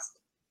lower cost.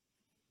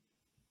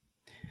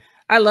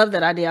 I love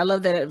that idea. I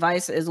love that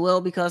advice as well,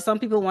 because some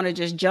people want to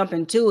just jump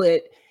into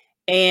it,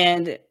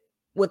 and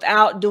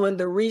without doing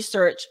the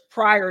research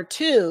prior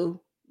to,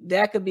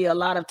 that could be a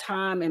lot of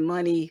time and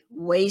money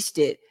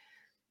wasted.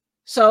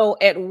 So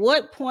at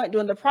what point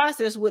during the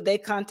process would they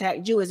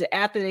contact you? Is it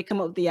after they come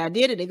up with the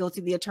idea? Did they go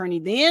to the attorney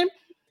then?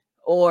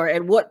 Or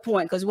at what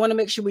point? Because we want to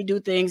make sure we do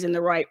things in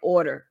the right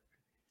order.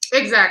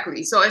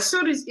 Exactly. So as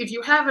soon as, if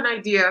you have an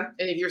idea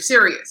and if you're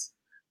serious,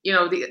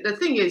 the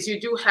thing is, you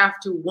do have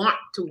to want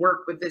to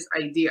work with this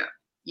idea.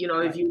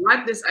 Right. If you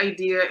like this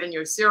idea and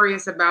you're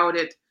serious about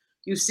it,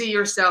 you see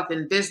yourself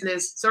in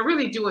business. So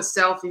really do a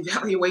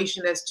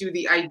self-evaluation as to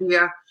the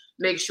idea.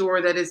 Make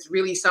sure that it's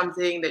really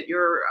something that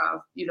you're,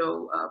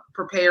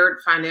 prepared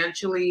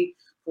financially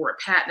for a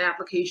patent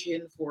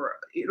application, for,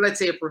 let's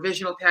say, a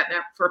provisional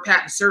patent for a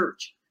patent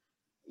search.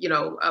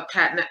 A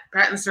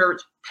patent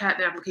search,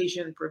 patent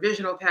application,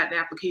 provisional patent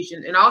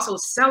application, and also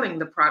selling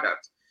the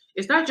product.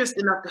 It's not just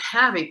enough to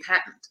have a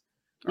patent.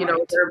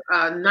 There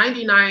are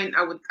 99,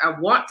 I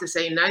want to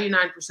say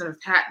 99% of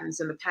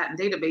patents in the patent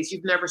database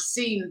you've never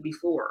seen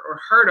before or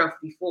heard of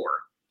before.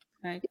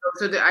 Right.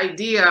 So the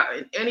idea,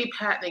 any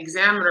patent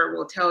examiner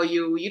will tell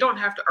you, you don't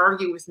have to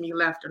argue with me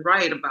left and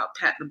right about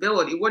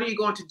patentability. What are you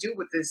going to do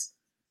with this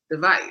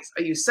device?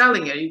 Are you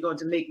selling it? Are you going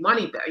to make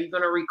money back? Are you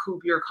going to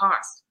recoup your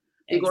costs?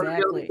 You're going to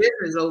build a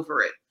business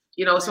over it.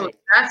 Right. So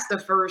that's the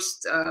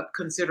first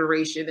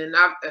consideration. And,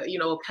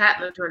 a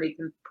patent attorney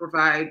can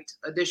provide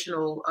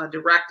additional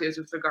directives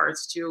with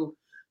regards to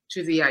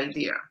the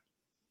idea.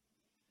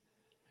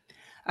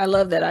 I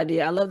love that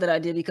idea. I love that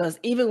idea, because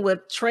even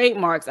with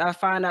trademarks, I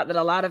find out that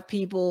a lot of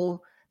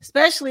people,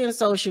 especially in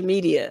social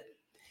media,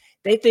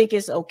 they think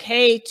it's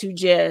okay to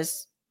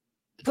just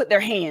put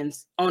their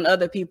hands on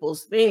other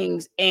people's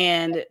things,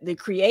 and the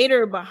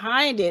creator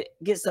behind it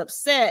gets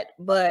upset.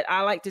 But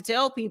I like to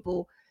tell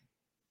people,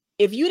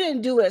 if you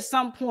didn't do at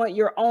some point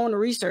your own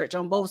research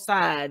on both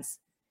sides,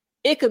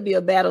 it could be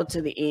a battle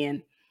to the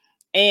end.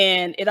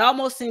 And it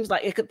almost seems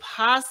like it could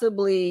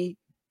possibly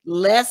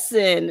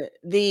lessen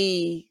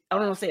the, I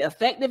don't want to say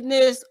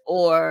effectiveness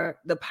or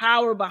the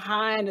power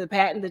behind the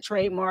patent, the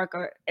trademark,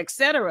 or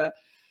etc.,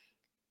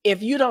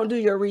 if you don't do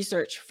your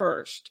research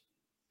first.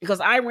 Because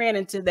I ran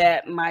into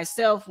that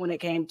myself when it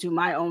came to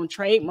my own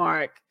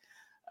trademark,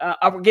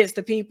 against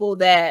the people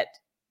that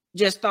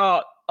just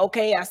thought,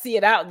 okay, I see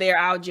it out there,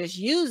 I'll just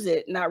use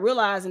it, not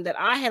realizing that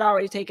I had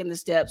already taken the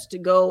steps to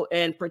go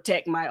and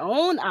protect my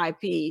own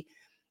IP.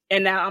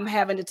 And now I'm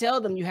having to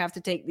tell them, you have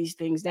to take these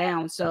things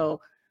down.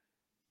 So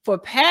for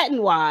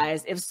patent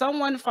wise, if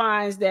someone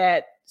finds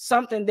that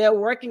something they're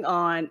working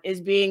on is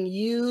being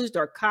used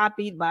or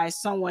copied by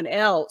someone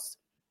else,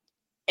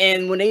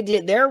 and when they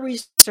did their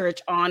research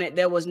on it,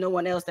 there was no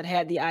one else that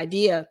had the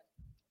idea,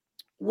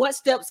 what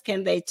steps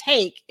can they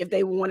take if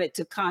they wanted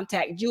to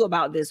contact you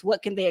about this?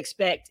 What can they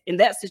expect in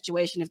that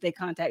situation if they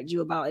contact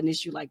you about an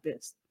issue like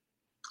this?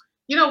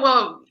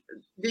 Well,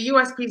 the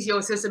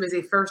USPTO system is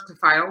a first to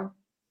file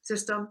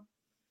system,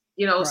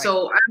 right.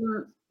 So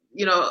I'm,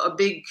 a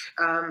big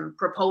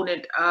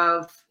proponent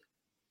of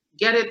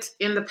get it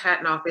in the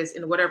patent office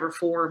in whatever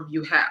form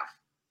you have,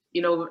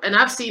 and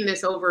I've seen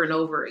this over and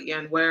over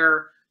again,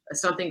 where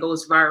something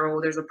goes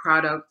viral, there's a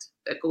product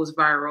that goes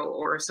viral,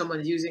 or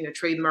someone's using a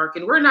trademark.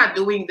 And we're not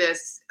doing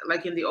this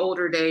like in the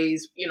older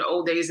days,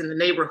 old days in the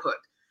neighborhood.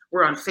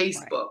 We're on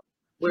Facebook, right.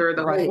 Where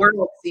the whole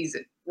world sees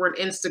it. We're on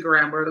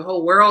Instagram, where the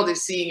whole world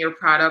is seeing your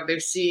product. They're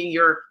seeing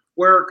your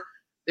work.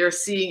 They're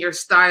seeing your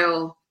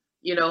style,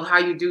 how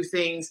you do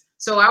things.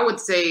 So I would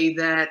say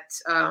that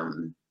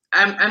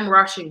I'm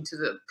rushing to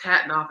the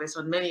patent office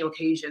on many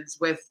occasions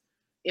with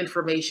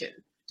information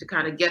to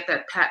kind of get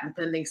that patent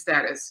pending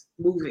status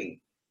moving,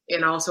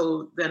 and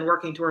also then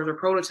working towards a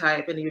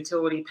prototype and a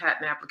utility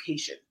patent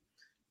application.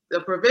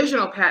 The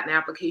provisional patent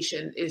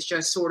application is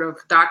just sort of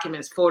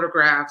documents,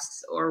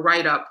 photographs, or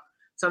write-up,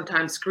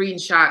 sometimes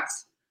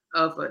screenshots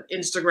of an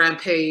Instagram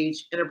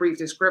page and a brief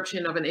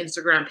description of an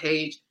Instagram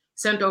page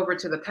sent over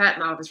to the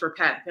patent office for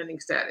patent pending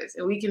status.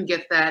 And we can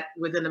get that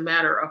within a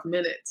matter of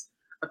minutes,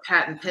 a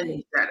patent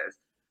pending status.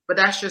 But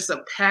that's just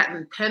a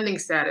patent pending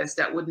status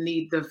that would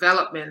need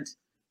development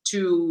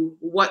to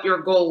what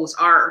your goals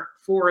are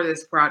for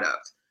this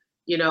product.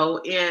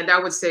 And I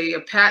would say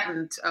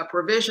a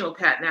provisional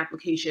patent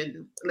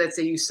application, let's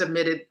say you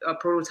submitted a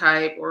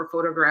prototype or a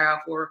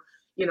photograph, or,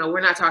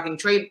 we're not talking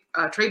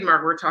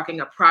trademark, we're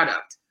talking a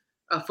product,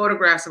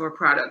 photographs of a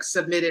product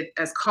submitted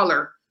as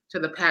color to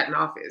the patent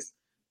office.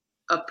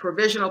 a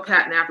provisional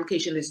patent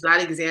application is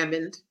not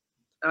examined.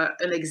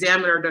 An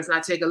examiner does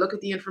not take a look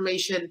at the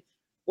information.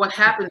 What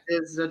happens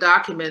is the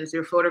documents,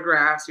 your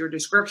photographs, your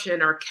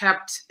description are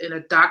kept in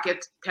a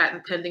docket,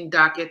 patent pending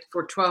docket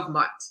for 12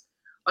 months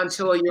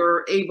until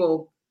you're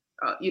able,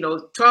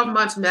 12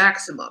 months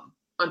maximum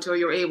until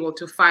you're able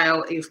to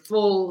file a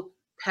full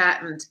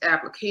patent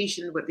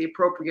application with the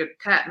appropriate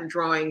patent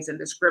drawings and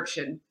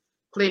description,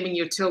 claiming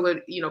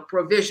utility,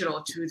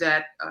 provisional to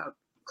that,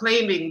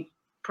 claiming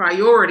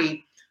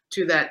priority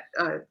to that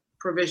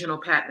provisional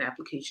patent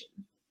application.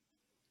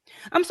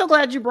 I'm so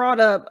glad you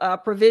brought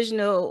up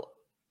provisional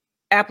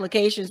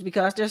applications,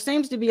 because there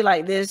seems to be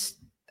like this,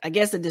 I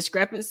guess, a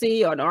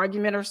discrepancy or an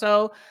argument or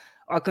so,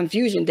 or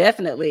confusion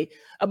definitely,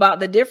 about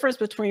the difference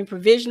between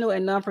provisional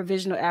and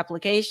non-provisional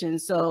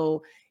applications.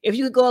 So if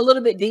you could go a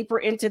little bit deeper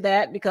into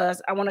that,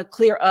 because I want to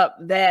clear up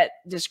that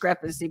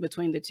discrepancy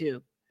between the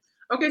two.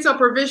 Okay, so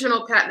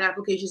provisional patent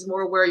application is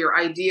more where you're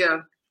in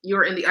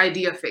the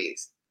idea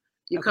phase.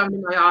 You come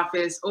to my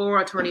office, or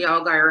Attorney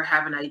Allgaier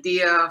have an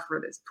idea for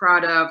this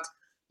product,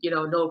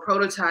 no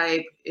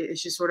prototype.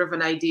 It's just sort of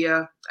an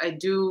idea. I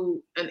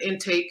do an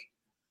intake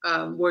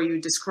where you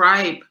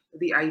describe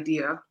the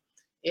idea,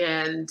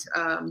 and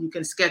you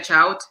can sketch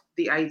out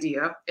the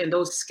idea, and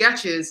those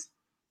sketches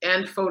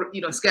and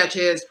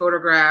sketches,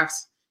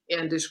 photographs,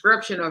 and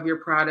description of your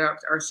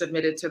product are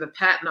submitted to the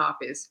patent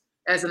office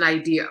as an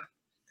idea.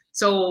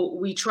 So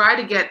we try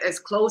to get as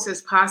close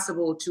as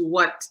possible to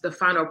what the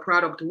final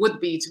product would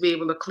be to be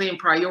able to claim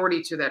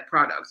priority to that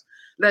product.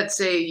 Let's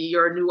say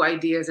your new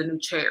idea is a new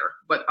chair,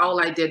 but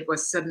all I did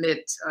was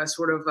submit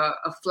sort of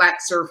a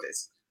flat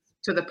surface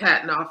to the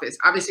patent office.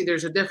 Obviously,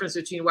 there's a difference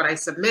between what I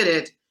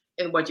submitted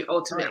and what you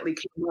ultimately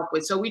came up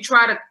with. So we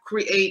try to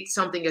create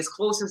something as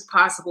close as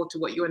possible to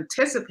what you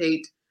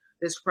anticipate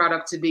this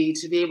product to be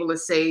able to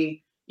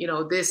say,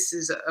 this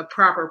is a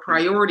proper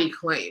priority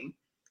claim.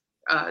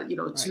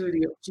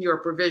 To your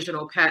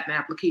provisional patent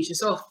application.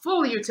 So a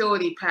full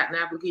utility patent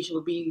application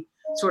would be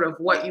sort of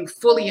what you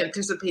fully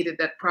anticipated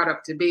that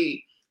product to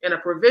be. And a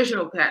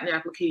provisional patent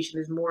application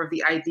is more of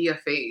the idea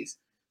phase.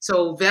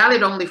 So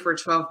valid only for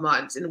 12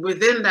 months. And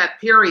within that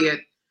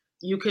period,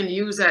 you can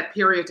use that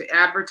period to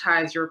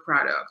advertise your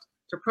product,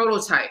 to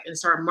prototype and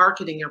start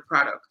marketing your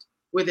product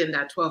within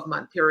that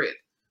 12-month period.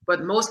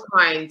 But most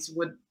clients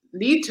would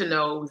need to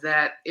know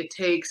that it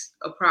takes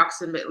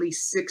approximately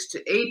 6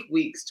 to 8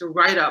 weeks to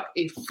write up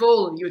a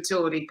full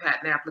utility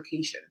patent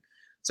application.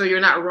 So you're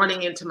not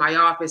running into my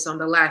office on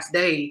the last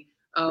day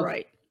of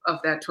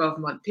that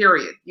 12-month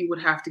period. You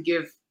would have to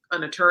give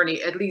an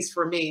attorney, at least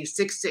for me,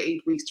 6 to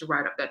 8 weeks to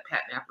write up that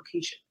patent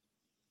application.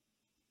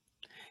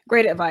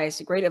 Great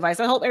advice. Great advice.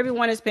 I hope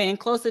everyone is paying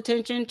close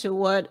attention to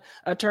what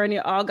Attorney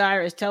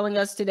Allgaier is telling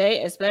us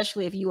today,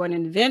 especially if you are an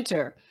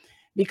inventor,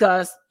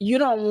 because you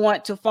don't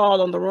want to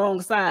fall on the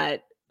wrong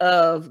side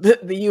of the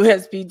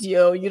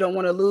USPTO. You don't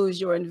want to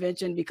lose your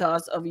invention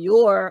because of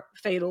your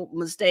fatal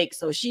mistake.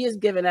 So she has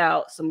given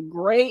out some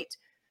great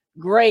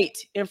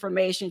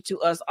information to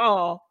us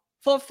all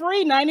for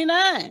free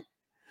 99.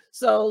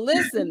 So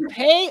listen,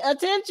 pay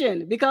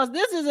attention, because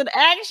this is an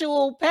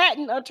actual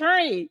patent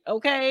attorney,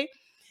 okay?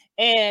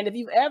 And if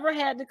you've ever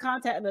had to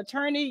contact an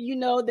attorney,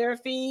 their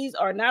fees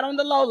are not on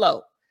the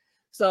low.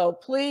 So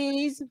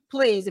please,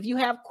 if you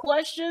have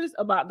questions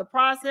about the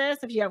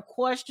process, if you have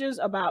questions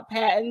about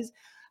patents,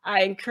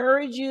 I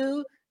encourage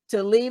you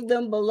to leave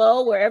them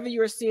below wherever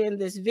you're seeing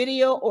this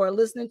video or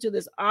listening to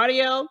this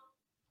audio.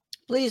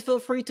 Please feel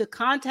free to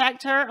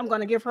contact her. I'm going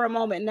to give her a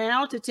moment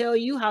now to tell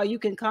you how you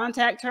can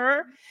contact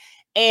her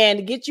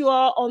and get you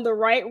all on the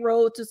right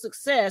road to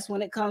success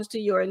when it comes to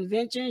your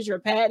inventions, your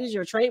patents,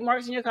 your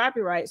trademarks, and your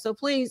copyright. So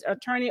please,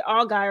 Attorney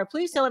Allgaier,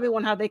 please tell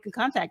everyone how they can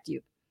contact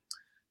you.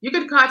 You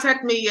can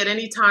contact me at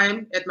any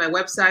time at my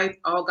website,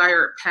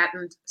 Allgaier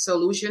Patent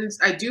Solutions.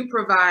 I do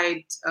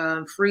provide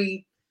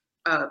free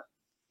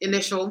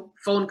initial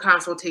phone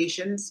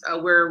consultations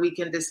where we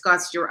can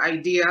discuss your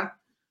idea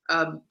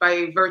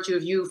by virtue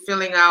of you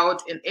filling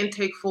out an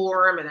intake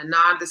form and a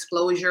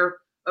non-disclosure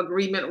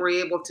agreement.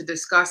 We're able to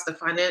discuss the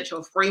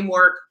financial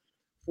framework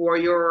for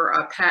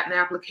your patent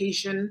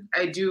application.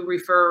 I do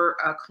refer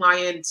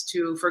clients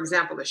to, for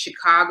example, the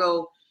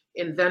Chicago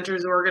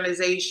Inventors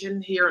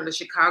Organization here in the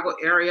Chicago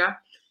area.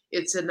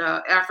 It's an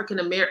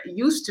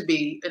used to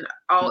be an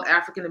all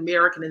African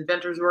American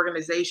inventors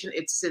organization.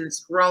 It's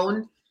since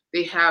grown.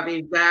 They have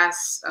a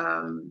vast,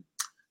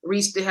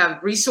 they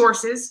have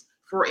resources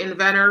for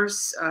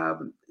inventors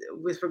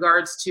with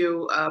regards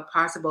to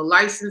possible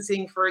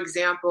licensing, for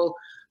example.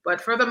 But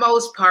for the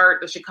most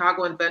part, the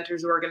Chicago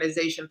Inventors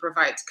Organization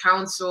provides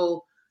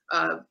counsel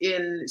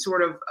in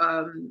sort of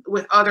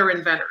with other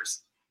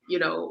inventors,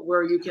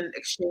 where you can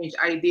exchange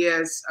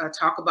ideas,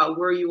 talk about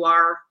where you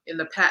are in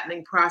the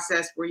patenting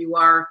process, where you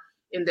are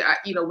in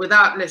the,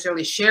 without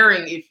necessarily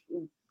sharing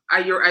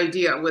your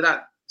idea,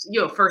 without,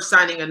 first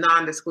signing a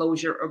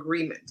non-disclosure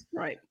agreement.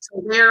 Right.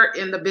 So they're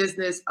in the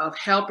business of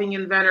helping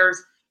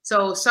inventors.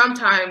 So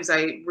sometimes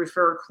I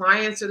refer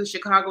clients to the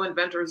Chicago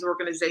Inventors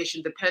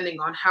Organization,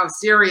 depending on how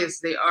serious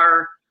they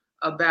are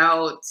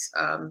about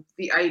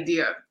the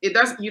idea.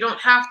 You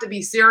don't have to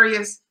be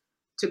serious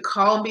to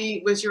call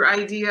me with your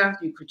idea.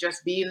 You could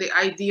just be in the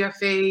idea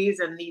phase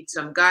and need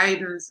some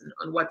guidance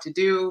on what to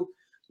do,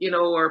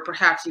 or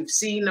perhaps you've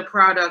seen the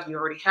product, you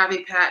already have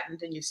a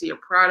patent and you see a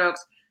product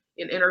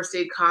in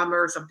interstate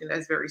commerce, something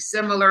that's very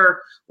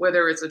similar,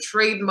 whether it's a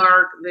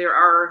trademark, there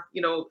are,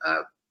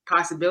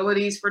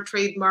 possibilities for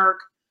trademark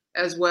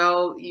as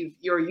well.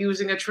 You're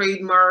using a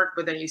trademark,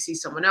 but then you see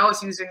someone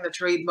else using the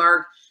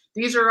trademark.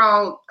 These are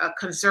all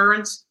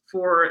concerns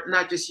for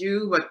not just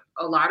you, but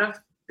a lot of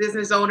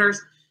business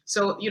owners.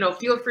 So,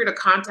 feel free to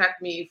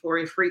contact me for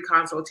a free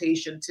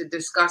consultation to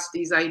discuss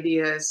these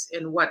ideas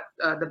and what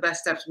the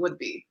best steps would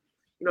be,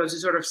 to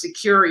sort of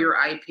secure your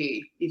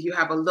IP. If you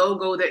have a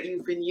logo that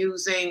you've been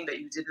using that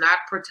you did not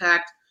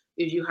protect,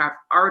 if you have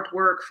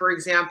artwork, for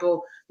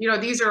example,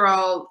 these are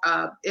all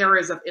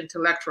areas of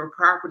intellectual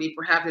property.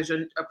 Perhaps there's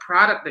a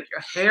product, like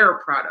a hair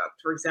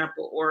product, for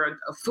example, or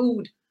a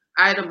food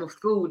item of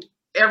food.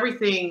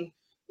 Everything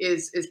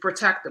is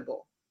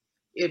protectable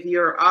if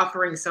you're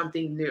offering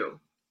something new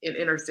in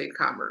interstate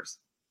commerce.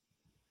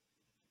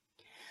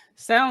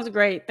 Sounds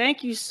great.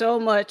 Thank you so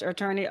much,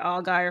 Attorney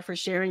Allgaier, for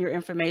sharing your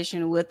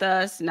information with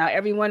us. Now,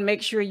 everyone,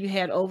 make sure you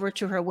head over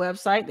to her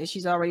website that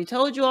she's already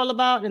told you all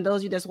about. And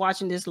those of you that's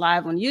watching this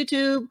live on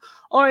YouTube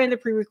or in the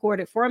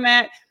pre-recorded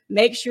format,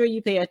 make sure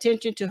you pay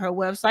attention to her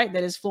website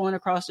that is flowing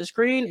across the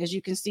screen, as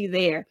you can see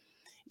there,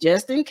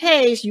 just in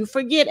case you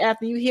forget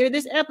after you hear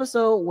this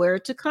episode where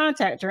to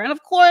contact her. And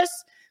of course,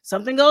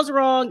 something goes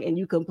wrong and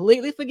you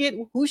completely forget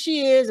who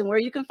she is and where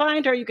you can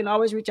find her, you can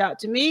always reach out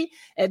to me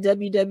at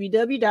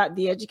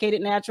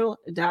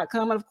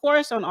www.theeducatednatural.com. And of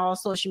course, on all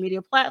social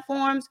media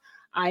platforms,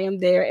 I am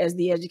there as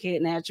The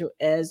Educated Natural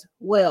as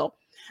well.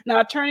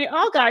 Now, Attorney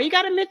Allgaier, you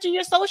got to mention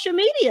your social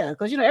media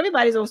because,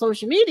 everybody's on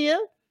social media.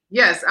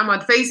 Yes, I'm on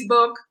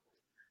Facebook.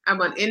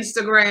 I'm on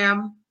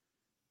Instagram.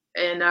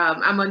 And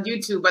I'm on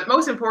YouTube, but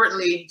most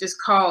importantly, just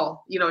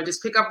call,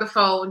 just pick up the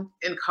phone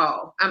and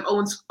call. I'm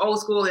old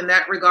school in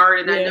that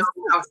regard. And yes. I know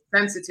how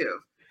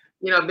sensitive,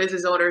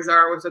 business owners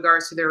are with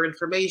regards to their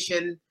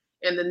information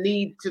and the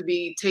need to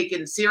be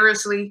taken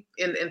seriously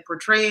in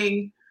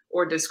portraying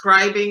or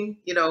describing,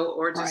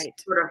 or just right.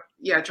 sort of,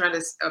 trying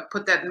to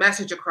put that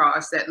message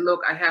across that,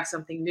 look, I have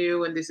something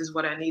new and this is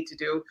what I need to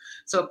do.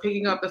 So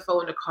picking up the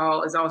phone to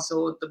call is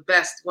also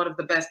one of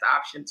the best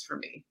options for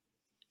me.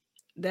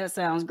 That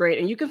sounds great.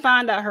 And you can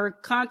find out her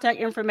contact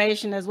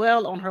information as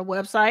well on her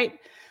website.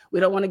 We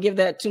don't want to give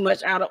that too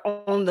much out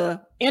on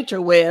the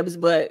interwebs,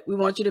 but we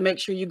want you to make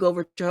sure you go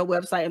over to her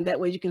website, and that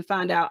way you can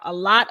find out a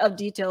lot of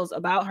details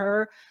about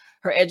her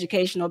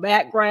educational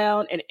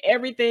background, and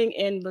everything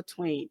in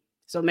between.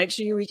 So make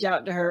sure you reach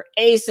out to her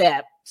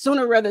ASAP,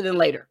 sooner rather than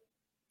later.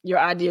 Your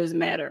ideas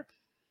matter.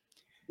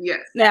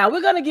 Yes. Now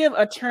we're going to give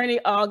Attorney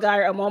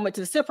Allgaier a moment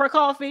to sip her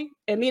coffee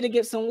and me to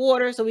get some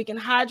water so we can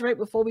hydrate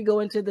before we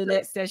go into the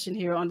next session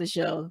here on the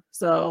show.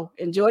 So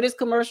enjoy this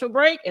commercial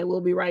break and we'll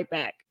be right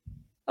back.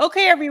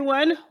 Okay,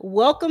 everyone,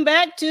 welcome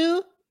back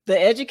to the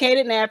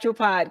Educated Natural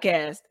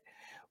Podcast.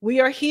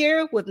 We are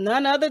here with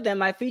none other than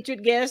my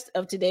featured guest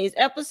of today's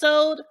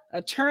episode,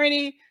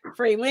 Attorney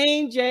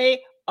Fralene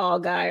J.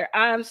 Allgaier.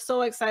 I'm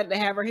so excited to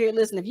have her here.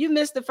 Listen, if you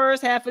missed the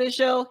first half of the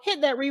show,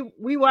 hit that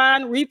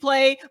rewind,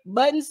 replay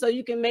button so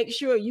you can make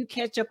sure you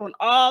catch up on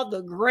all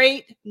the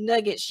great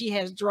nuggets she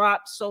has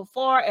dropped so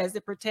far as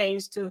it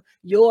pertains to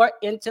your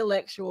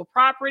intellectual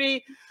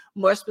property,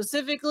 more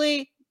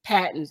specifically,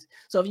 patents.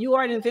 So if you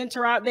are an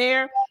inventor out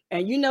there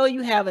and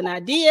you have an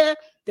idea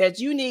that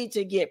you need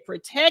to get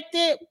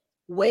protected,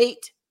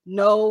 wait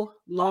no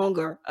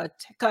longer.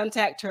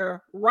 Contact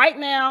her right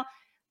now.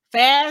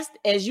 Fast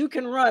as you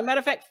can run. Matter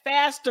of fact,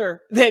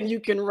 faster than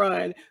you can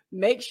run.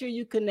 Make sure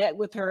you connect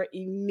with her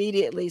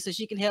immediately so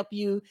she can help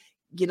you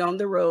get on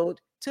the road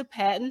to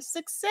patent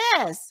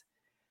success.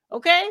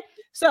 Okay,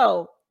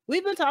 so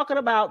we've been talking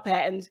about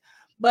patents,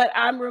 but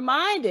I'm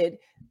reminded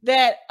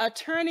that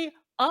Attorney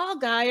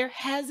Allgaier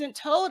hasn't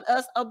told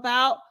us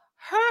about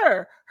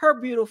her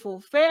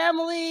beautiful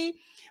family.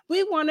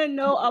 We want to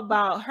know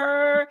about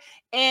her,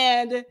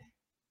 and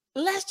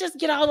let's just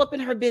get all up in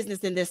her business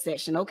in this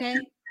section, okay?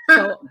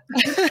 So,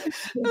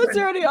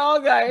 Attorney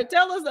Allgaier,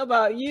 tell us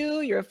about you,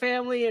 your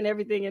family, and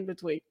everything in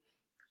between.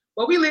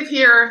 Well, we live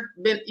here.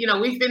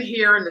 We've been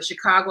here in the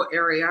Chicago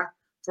area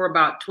for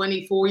about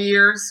 24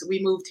 years.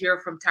 We moved here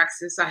from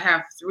Texas. I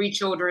have 3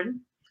 children,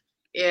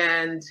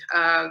 and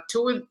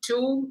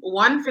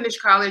one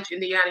finished college,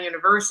 Indiana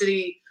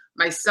University.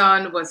 My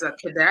son was a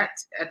cadet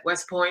at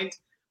West Point,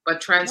 but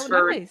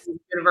transferred to the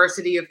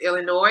University of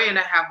Illinois. And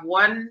I have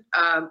one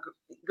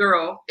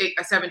girl,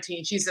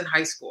 17. She's in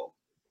high school.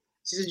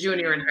 She's a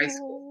junior in high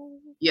school.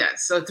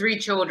 Yes. So 3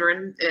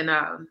 children and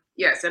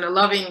and a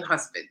loving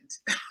husband.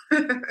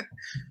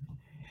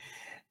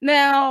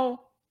 Now,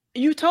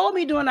 you told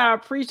me during our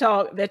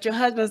pre-talk that your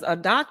husband's a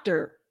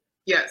doctor.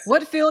 Yes.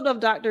 What field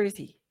of doctor is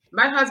he?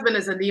 My husband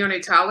is a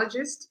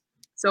neonatologist.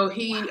 So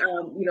he,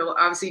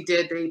 obviously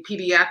did a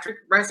pediatric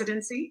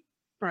residency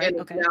Right. and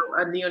is Okay.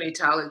 now a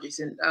neonatologist.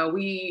 And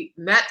we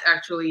met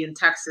actually in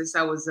Texas.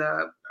 I was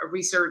a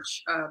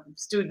research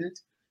student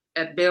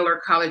at Baylor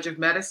College of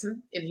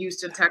Medicine in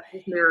Houston,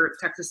 Texas, near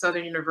Texas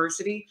Southern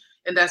University,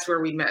 and that's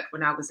where we met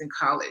when I was in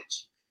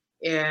college.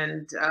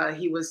 And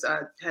he was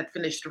had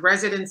finished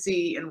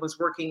residency and was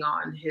working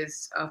on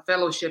his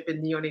fellowship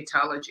in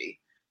neonatology,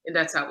 and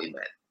that's how we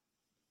met.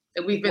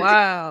 And we've been together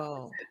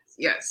Wow. since.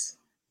 Yes.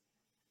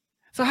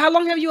 So how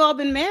long have you all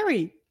been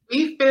married?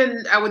 We've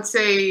been, I would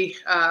say,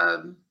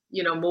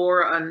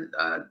 more on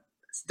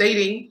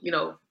dating.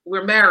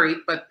 We're married,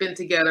 but been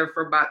together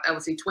for about, I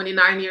would say,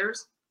 29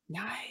 years.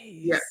 Yes.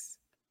 Nice.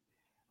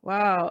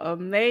 Wow,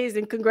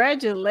 amazing.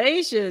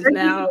 Congratulations. Thank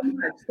you Now, so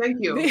much. Thank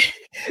you. be-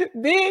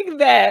 being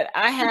that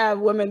I have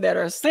women that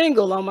are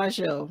single on my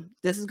show,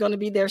 this is going to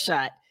be their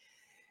shot.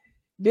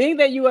 Being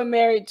that you are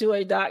married to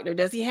a doctor,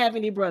 does he have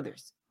any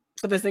brothers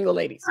for the single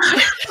ladies?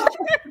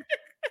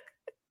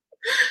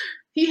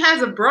 He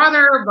has a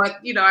brother,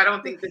 but I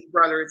don't think this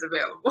brother is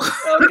available.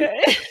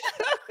 Okay.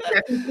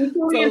 Yes, he's So,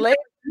 equally ladies,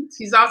 intelligent.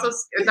 He's also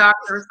a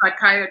doctor,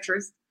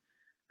 psychiatrist,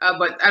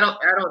 but I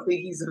don't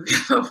think he's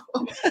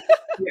available.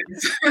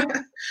 Yes.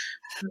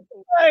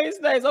 nice,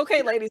 nice.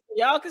 Okay, ladies,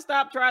 y'all can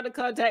stop trying to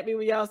contact me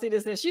when y'all see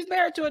this. She's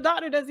married to a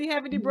doctor. Does he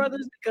have any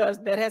brothers? Because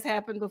that has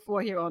happened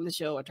before here on the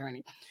show,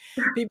 attorney.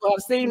 People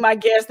have seen my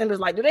guest and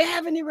was like, do they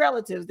have any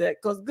relatives that?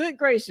 Because good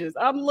gracious,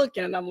 I'm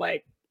looking and I'm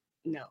like,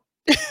 no.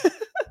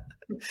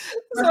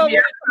 So, Yeah,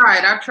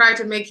 I've tried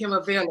to make him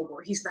available.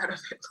 He's not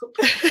available.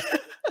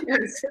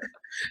 Yes.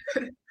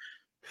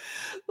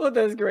 well,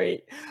 that's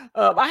great.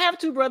 I have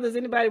two brothers.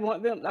 Anybody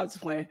want them? I'm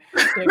just playing.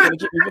 They're going to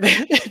get me for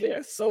that.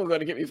 They're so going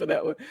to get me for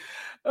that one.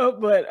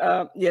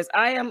 But yes,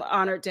 I am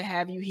honored to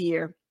have you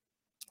here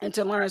and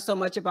to learn so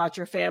much about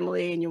your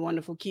family and your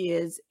wonderful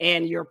kids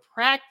and your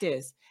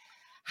practice.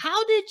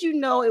 How did you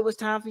know it was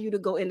time for you to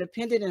go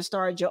independent and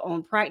start your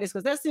own practice?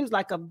 Because that seems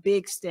like a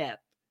big step.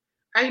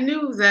 I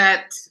knew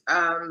that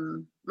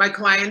my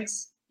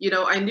clients,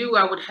 I knew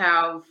I would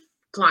have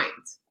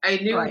clients. I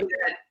knew Right.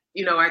 that,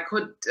 I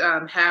could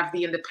have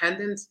the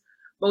independence,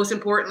 most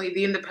importantly,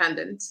 the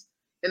independence.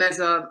 And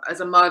as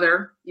a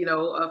mother,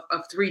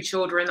 of three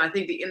children, I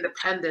think the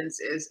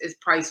independence is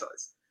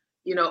priceless.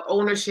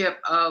 Ownership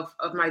of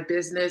my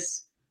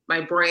business,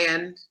 my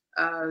brand.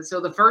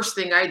 So the first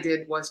thing I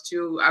did was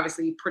to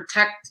obviously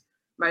protect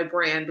my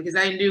brand because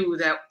I knew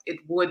that it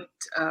would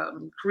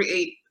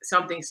create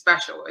something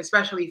special,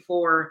 especially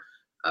for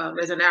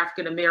as an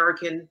African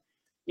American,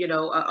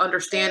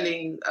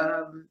 understanding,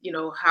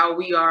 how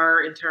we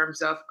are in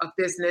terms of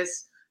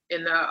business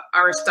and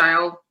our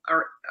style,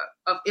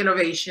 of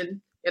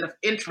innovation and of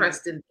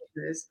interest in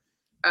business.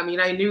 I mean,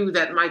 I knew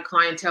that my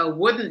clientele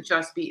wouldn't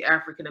just be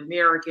African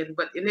American,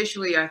 but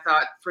initially I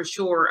thought for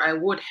sure I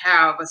would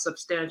have a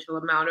substantial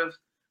amount of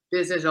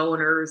business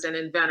owners and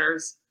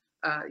inventors,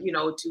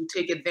 to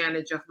take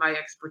advantage of my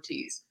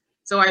expertise.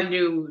 So I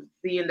knew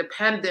the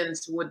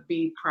independence would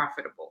be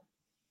profitable.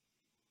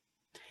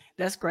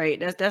 That's great.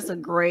 That's a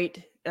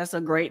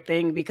great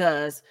thing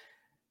because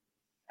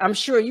I'm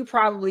sure you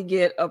probably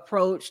get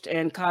approached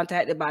and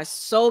contacted by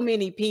so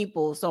many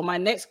people. So my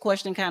next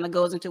question kind of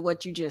goes into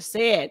what you just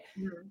said.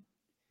 Mhm.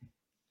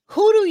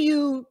 Who do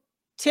you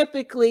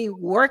typically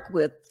work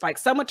with? Like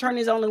some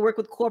attorneys only work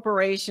with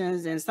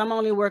corporations and some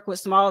only work with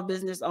small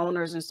business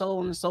owners and so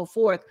on and so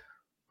forth.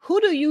 Who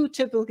do you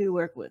typically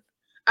work with?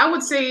 I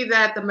would say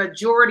that the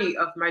majority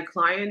of my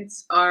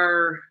clients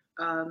are,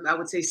 I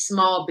would say,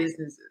 small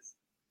businesses.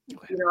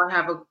 Okay. I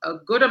have a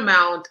good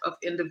amount of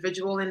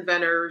individual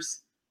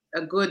inventors,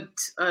 a good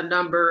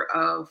number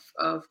of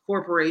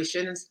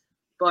corporations,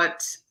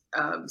 but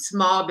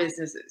small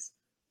businesses,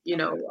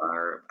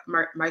 are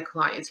my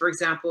clients. For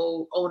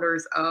example,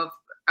 owners of,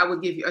 I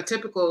would give you a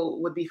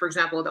typical would be, for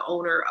example, the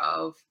owner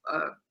of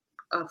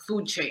a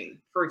food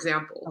chain, for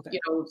example, Okay.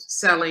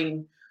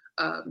 selling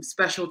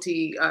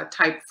specialty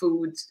type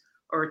foods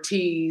or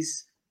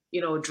teas,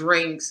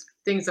 drinks,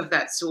 things of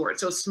that sort.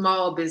 So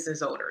small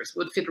business owners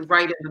would fit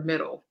right in the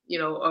middle,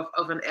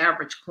 of an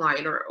average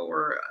client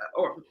or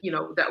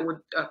that would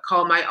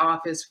call my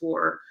office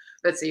for,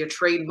 let's say, a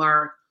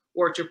trademark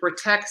or to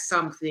protect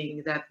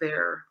something that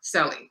they're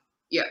selling.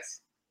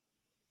 Yes.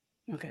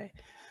 Okay.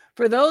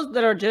 For those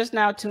that are just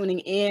now tuning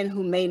in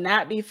who may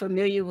not be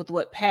familiar with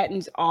what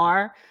patents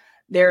are,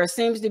 there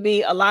seems to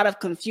be a lot of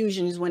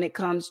confusions when it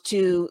comes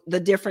to the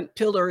different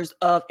pillars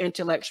of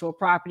intellectual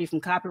property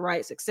from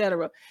copyrights,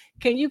 etc.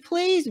 Can you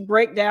please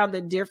break down the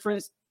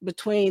difference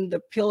between the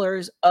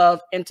pillars of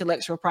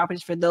intellectual property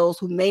for those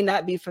who may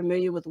not be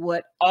familiar with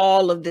what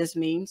all of this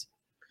means?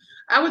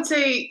 I would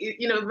say,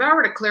 if I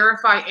were to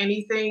clarify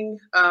anything,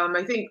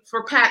 I think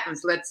for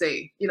patents, let's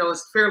say,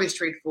 it's fairly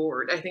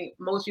straightforward. I think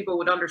most people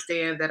would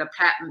understand that a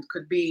patent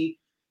could be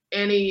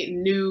any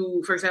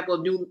new, for example,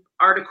 a new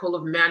article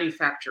of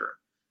manufacture,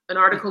 an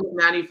article of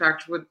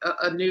manufacture with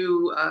a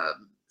new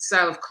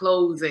style of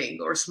clothing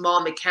or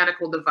small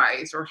mechanical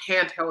device or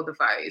handheld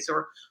device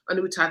or a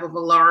new type of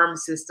alarm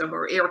system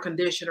or air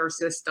conditioner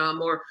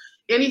system or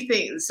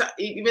anything,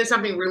 even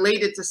something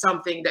related to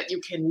something that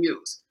you can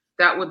use.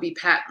 that would be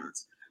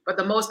patents. But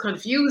the most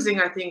confusing,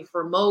 I think,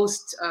 for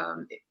most,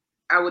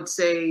 I would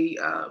say,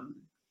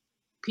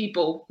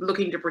 people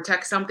looking to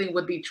protect something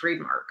would be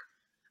trademark.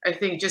 I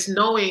think just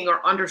knowing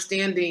or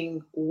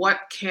understanding what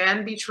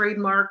can be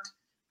trademarked,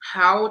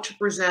 how to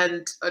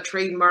present a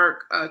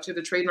trademark to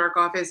the trademark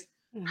office,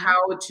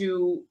 how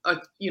to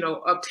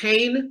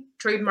obtain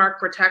trademark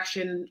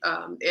protection,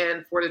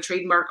 and for the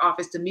trademark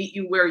office to meet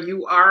you where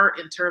you are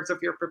in terms of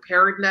your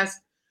preparedness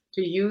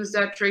to use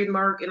that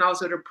trademark, and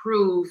also to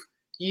prove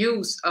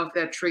use of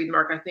that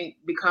trademark, I think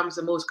becomes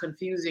the most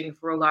confusing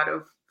for a lot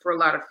of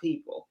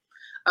people.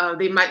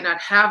 They might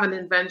not have an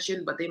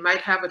invention, but they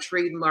might have a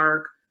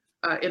trademark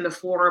in the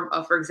form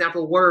of, for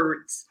example,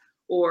 words,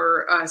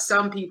 or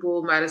some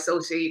people might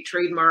associate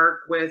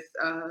trademark with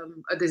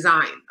a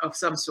design of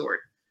some sort,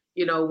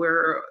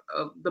 where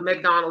the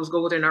McDonald's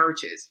Golden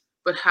Arches.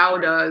 But how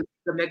does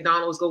the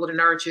McDonald's Golden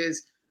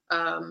Arches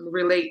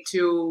relate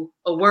to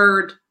a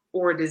word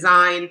or a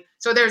design?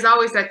 So there's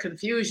always that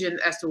confusion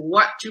as to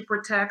what to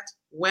protect,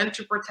 when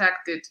to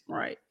protect it,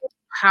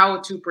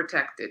 how to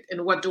protect it,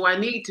 and what do I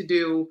need to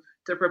do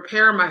to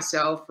prepare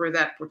myself for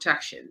that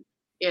protection.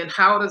 And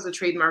how does the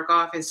trademark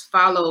office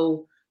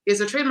follow? Is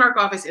the trademark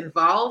office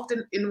involved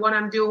in what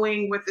I'm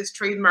doing with this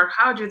trademark?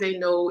 How do they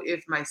know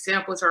if my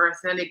samples are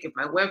authentic, if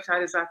my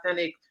website is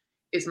authentic?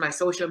 Is my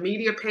social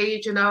media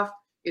page enough?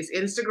 Is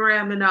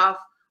Instagram enough?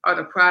 Are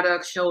the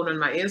products shown on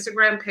my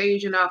Instagram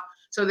page enough?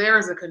 So there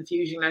is a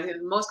confusion. I think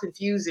the most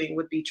confusing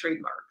would be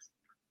trademarks.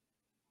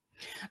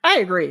 I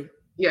agree.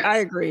 Yes. I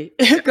agree.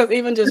 Because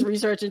even just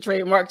researching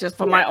trademark just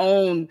for my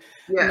own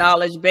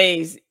knowledge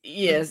base,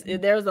 there's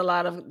a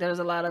lot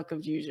of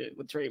confusion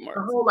with trademarks.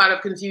 A whole lot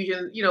of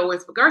confusion,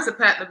 with regards to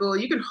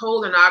patentability. You can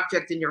hold an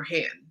object in your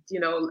hand.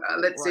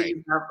 Let's say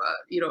you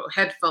have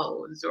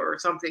headphones or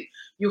something.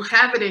 You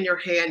have it in your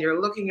hand. You're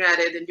looking at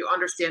it and you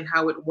understand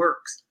how it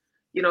works.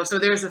 So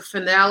there's a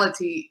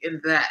finality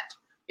in that.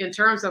 In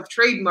terms of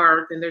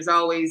trademark, and there's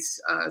always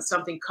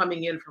something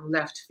coming in from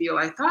left field.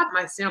 I thought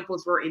my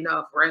samples were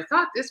enough, or I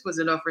thought this was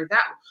enough, or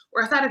that,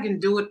 or I thought I can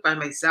do it by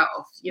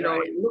myself.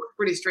 It looks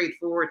pretty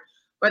straightforward,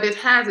 but it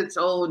has its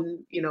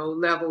own,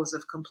 levels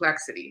of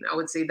complexity. And I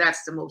would say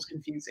that's the most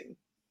confusing.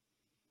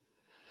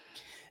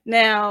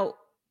 Now,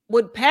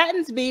 would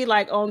patents be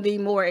like on the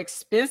more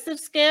expensive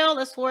scale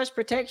as far as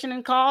protection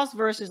and cost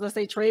versus, let's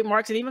say,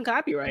 trademarks and even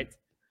copyrights?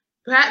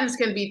 Patents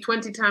can be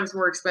 20 times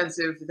more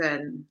expensive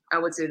than, I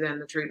would say, than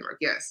the trademark.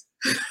 Yes.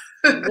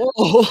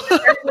 Whoa.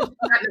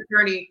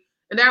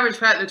 An average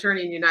patent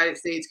attorney in the United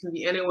States can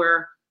be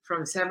anywhere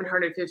from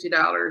 $750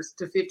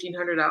 to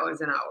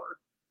 $1,500 an hour.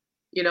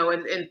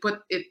 And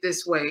put it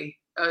this way,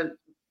 a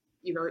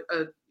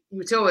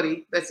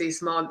utility, let's say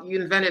small,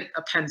 you invented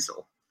a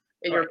pencil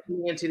and you're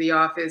coming into the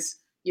office.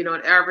 An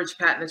average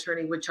patent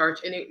attorney would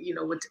charge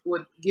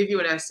would give you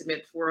an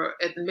estimate for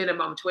at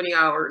minimum 20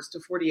 hours to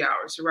 40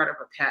 hours to write up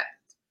a patent.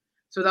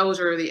 So those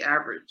are the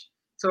average.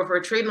 So for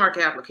a trademark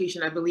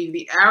application, I believe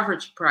the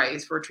average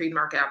price for a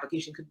trademark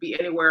application could be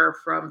anywhere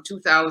from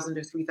 $2,000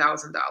 to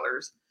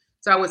 $3,000.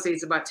 So I would say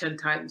it's about 10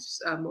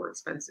 times more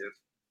expensive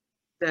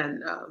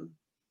than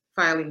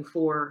filing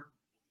for,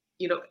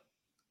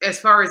 as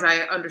far as I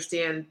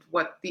understand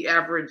what the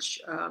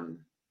average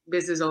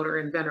business owner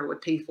inventor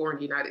would pay for in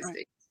the United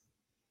States.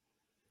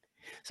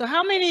 So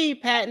how many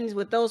patents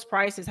with those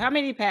prices, how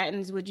many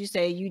patents would you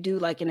say you do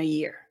like in a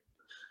year?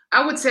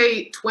 I would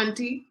say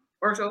 20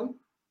 or so.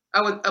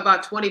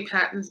 About 20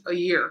 patents a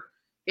year.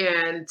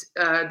 And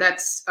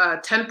that's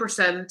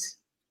 10%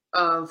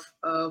 of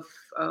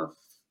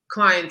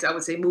clients, I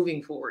would say,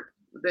 moving forward,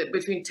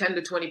 between 10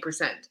 to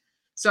 20%.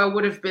 So I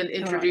would have been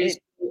introduced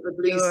to at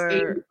least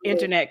your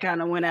internet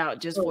kind of went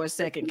out just for a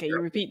second. Can you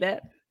repeat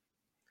that?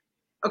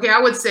 Okay, I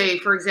would say,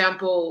 for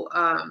example,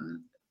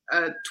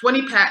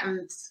 20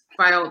 patents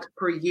filed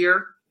per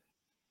year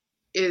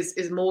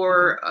is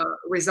more a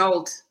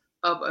result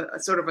of a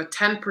sort of a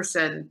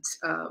 10%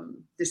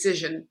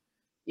 decision,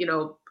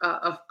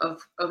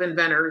 of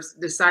inventors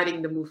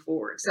deciding to move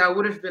forward. So I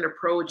would have been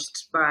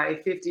approached by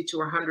 50 to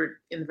 100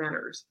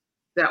 inventors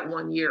that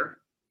one year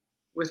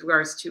with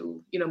regards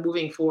to,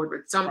 moving forward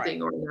with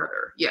something or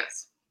another.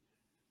 Yes.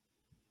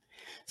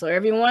 So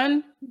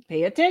everyone,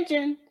 pay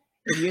attention.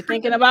 If you're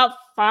thinking about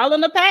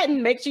filing a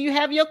patent, make sure you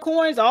have your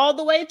coins all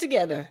the way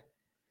together.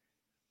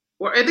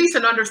 Or at least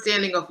an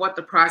understanding of what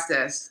the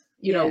process,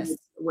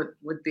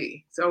 would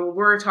be. So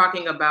we're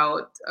talking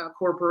about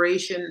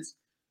corporations.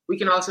 We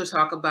can also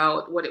talk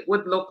about what it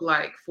would look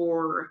like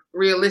for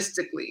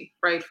realistically,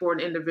 right, for an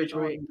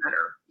individual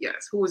inventor,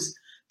 yes, who is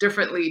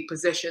differently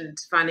positioned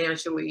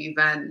financially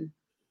than,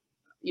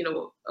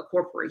 a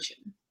corporation.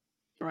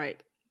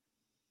 Right.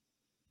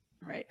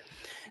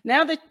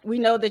 Now that we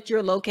know that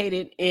you're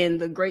located in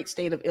the great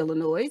state of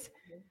Illinois,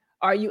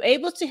 are you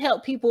able to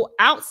help people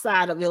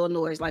outside of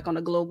Illinois, like on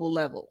a global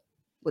level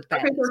with that?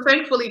 Okay, so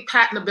thankfully,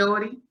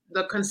 patentability,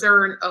 the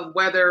concern of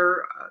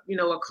whether,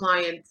 a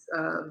client's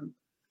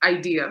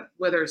idea,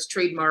 whether it's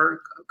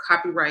trademark,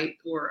 copyright,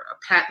 or a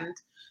patent,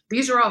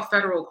 these are all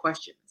federal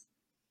questions.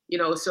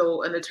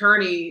 So an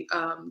attorney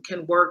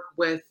can work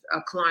with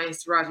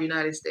clients throughout the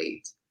United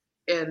States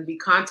and be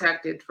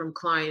contacted from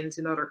clients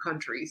in other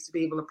countries to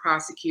be able to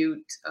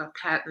prosecute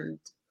patent,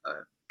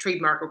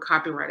 trademark, or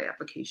copyright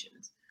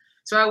applications.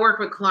 So I work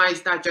with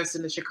clients not just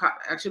in the Chicago.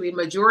 Actually, a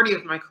majority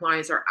of my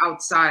clients are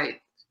outside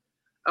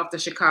of the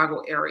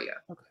Chicago area.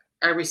 Okay.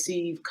 I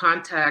receive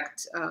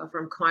contact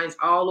from clients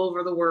all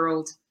over the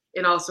world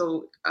and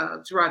also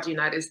throughout the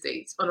United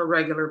States on a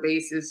regular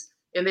basis.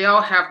 And they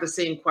all have the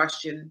same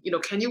question,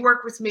 can you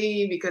work with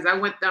me? Because I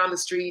went down the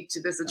street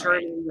to this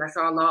attorney, I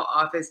saw a law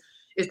office.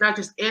 It's not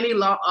just any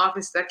law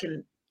office that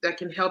can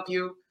help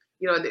you.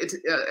 It's,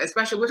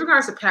 especially with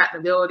regards to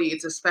patentability,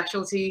 it's a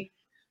specialty.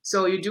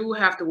 So you do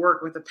have to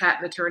work with a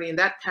patent attorney, and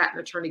that patent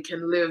attorney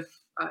can live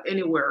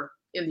anywhere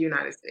in the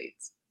United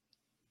States.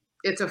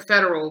 It's a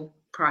federal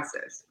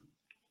process.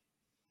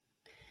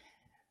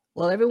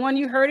 Well, everyone,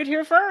 you heard it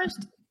here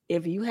first.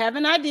 If you have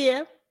an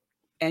idea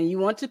and you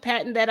want to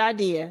patent that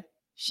idea,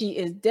 she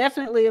is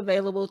definitely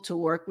available to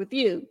work with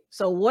you.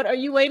 So what are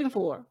you waiting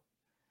for?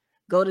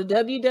 Go to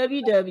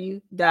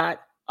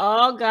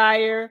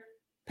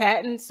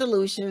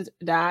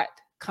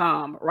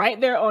www.allgeierpatentsolutions.com.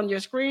 Right there on your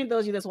screen,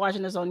 those of you that's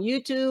watching us on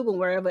YouTube and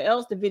wherever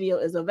else the video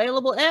is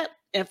available at.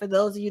 And for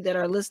those of you that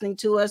are listening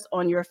to us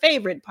on your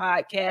favorite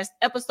podcast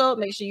episode,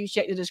 make sure you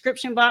check the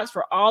description box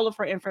for all of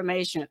her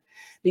information,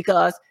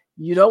 because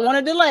you don't want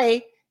to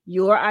delay.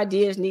 Your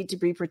ideas need to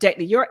be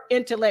protected. Your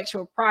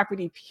intellectual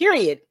property,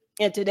 period,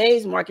 in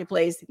today's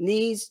marketplace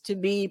needs to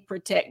be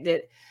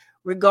protected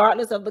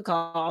regardless of the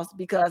cost,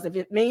 because if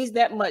it means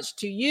that much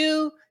to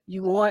you,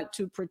 you want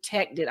to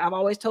protect it. I've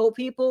always told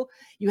people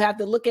you have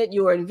to look at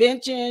your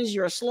inventions,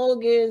 your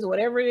slogans,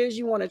 whatever it is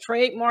you want to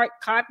trademark,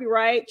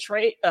 copyright,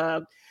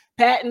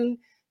 patent,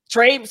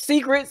 trade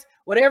secrets,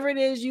 whatever it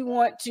is you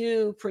want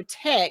to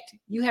protect,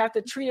 you have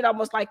to treat it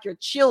almost like your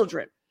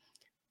children.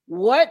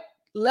 What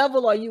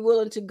level are you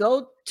willing to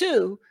go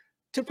to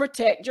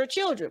protect your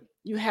children?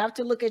 You have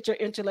to look at your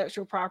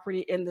intellectual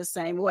property in the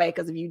same way,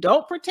 because if you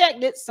don't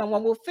protect it,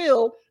 someone will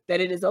feel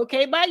that it is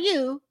okay by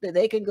you, that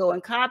they can go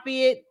and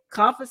copy it,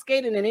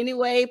 confiscate it in any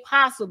way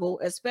possible,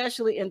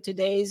 especially in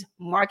today's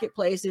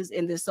marketplaces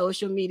in the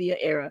social media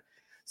era.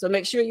 So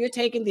make sure you're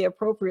taking the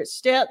appropriate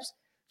steps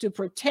to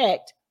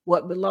protect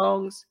what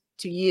belongs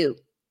to you.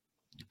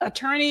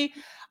 Attorney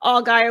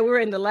Allgeier, we're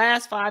in the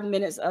last 5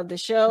 minutes of the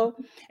show,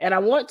 and I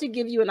want to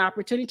give you an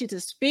opportunity to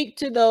speak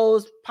to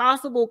those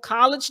possible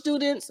college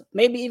students,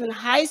 maybe even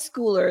high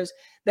schoolers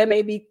that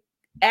may be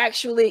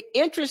actually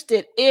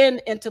interested in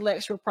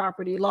intellectual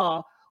property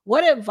law.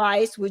 What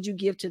advice would you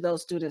give to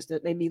those students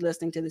that may be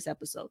listening to this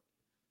episode?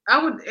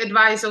 I would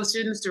advise those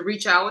students to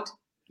reach out,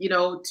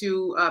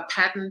 to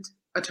patent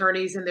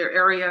attorneys in their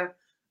area.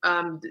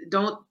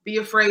 Don't be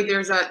afraid.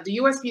 The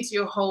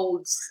USPTO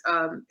holds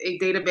a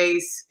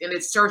database, and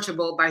it's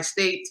searchable by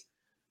state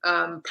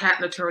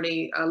patent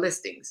attorney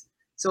listings.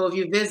 So if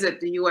you visit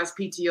the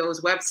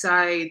USPTO's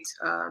website,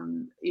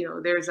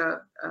 there's a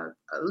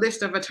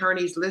list of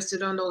attorneys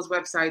listed on those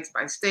websites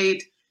by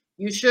state.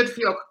 You should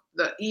feel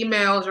the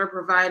emails are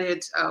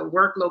provided,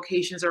 work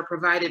locations are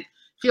provided.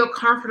 Feel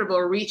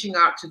comfortable reaching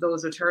out to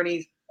those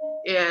attorneys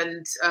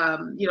and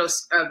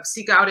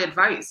seek out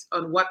advice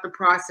on what the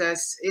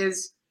process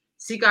is.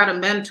 Seek out a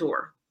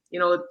mentor,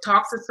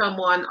 talk to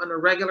someone on a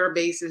regular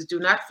basis. Do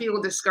not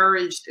feel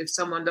discouraged if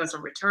someone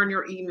doesn't return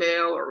your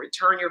email or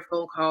return your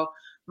phone call.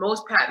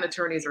 Most patent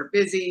attorneys are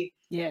busy.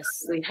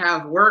 Yes. They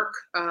have work,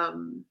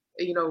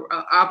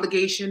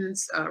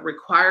 obligations,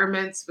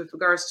 requirements with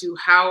regards to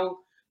how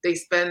they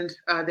spend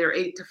their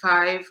 8 to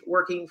 5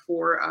 working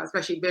for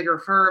especially bigger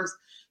firms.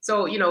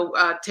 So,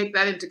 take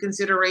that into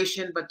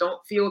consideration, but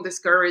don't feel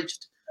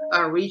discouraged.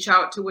 Reach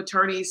out to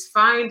attorneys,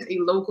 find a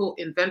local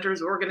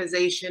inventors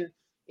organization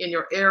in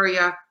your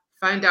area,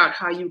 find out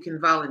how you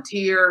can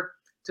volunteer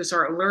to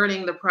start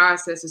learning the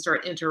process, to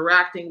start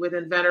interacting with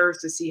inventors,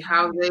 to see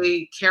how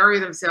they carry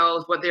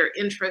themselves, what their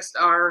interests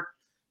are,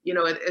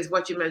 as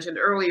what you mentioned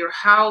earlier,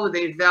 how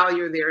they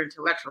value their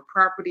intellectual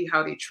property,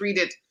 how they treat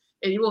it.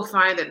 And you will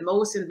find that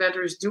most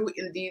inventors do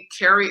indeed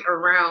carry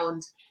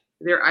around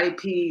their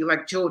IP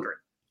like children.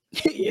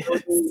 Yes.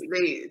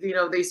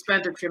 They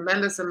spent a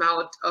tremendous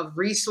amount of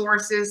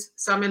resources,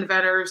 some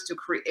inventors, to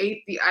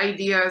create the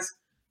ideas.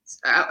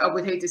 I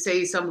would hate to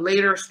say some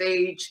later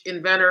stage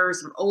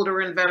inventors, some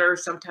older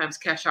inventors, sometimes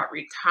cash out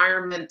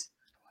retirement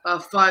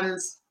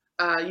funds,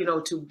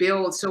 to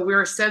build. So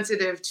we're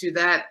sensitive to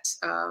that,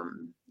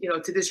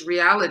 to this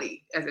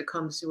reality as it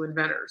comes to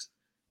inventors.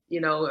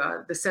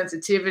 The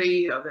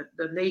sensitivity of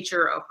the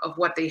nature of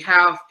what they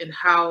have and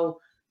how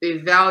they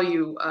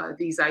value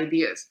these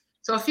ideas.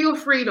 So feel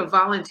free to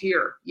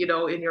volunteer,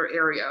 in your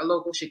area, a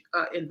local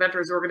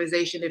inventors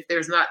organization. If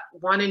there's not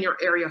one in your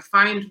area,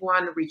 find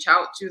one, reach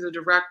out to the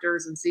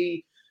directors and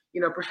see,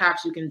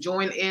 perhaps you can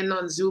join in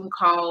on Zoom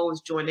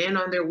calls, join in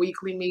on their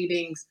weekly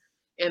meetings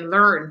and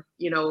learn,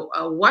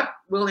 what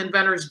will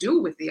inventors do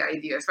with the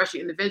idea,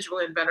 especially individual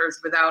inventors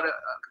without a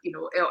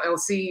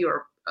LLC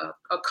or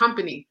a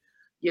company.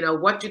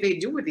 What do they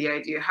do with the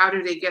idea? How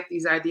do they get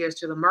these ideas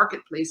to the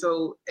marketplace?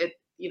 So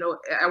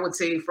I would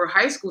say for a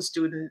high school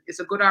student, it's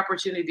a good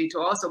opportunity to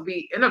also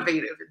be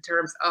innovative in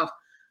terms of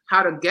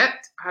how to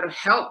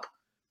help,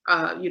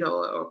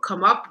 or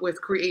come up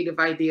with creative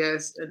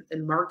ideas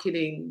and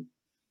marketing,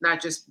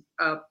 not just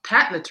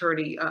patent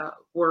attorney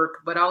work,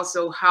 but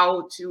also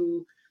how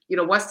to,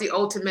 what's the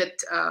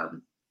ultimate,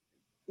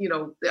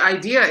 the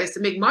idea is to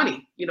make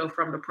money,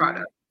 from the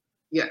product.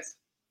 Yes.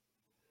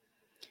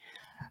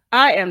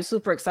 I am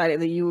super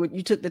excited that you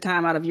took the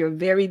time out of your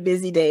very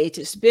busy day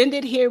to spend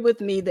it here with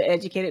me, The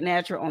Educated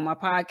Natural, on my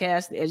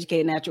podcast, The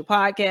Educated Natural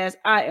Podcast.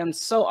 I am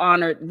so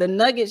honored. The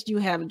nuggets you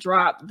have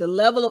dropped, the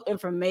level of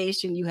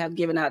information you have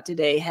given out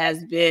today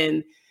has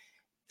been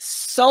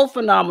so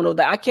phenomenal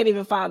that I can't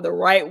even find the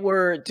right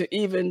word to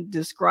even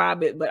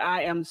describe it. But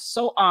I am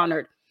so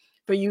honored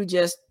for you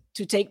just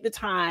to take the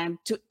time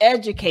to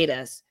educate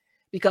us,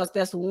 because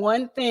that's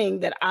one thing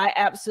that I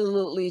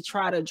absolutely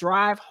try to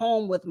drive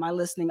home with my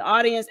listening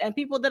audience and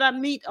people that I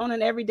meet on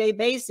an everyday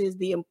basis,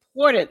 the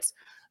importance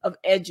of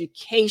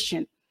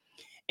education.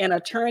 And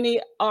Attorney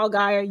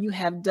Allgaier, you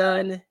have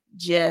done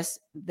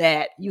just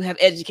that. You have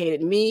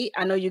educated me.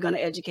 I know you're going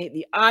to educate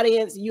the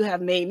audience. You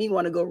have made me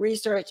want to go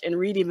research and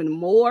read even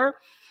more.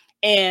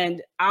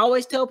 And I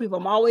always tell people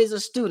I'm always a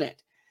student.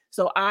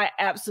 So I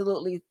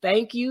absolutely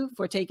thank you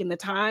for taking the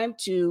time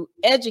to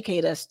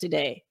educate us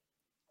today.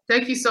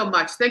 Thank you so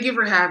much. Thank you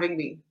for having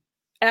me.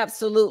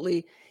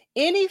 Absolutely.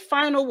 Any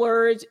final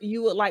words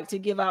you would like to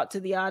give out to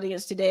the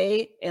audience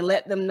today and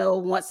let them know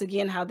once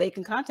again how they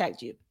can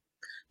contact you?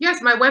 Yes,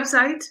 my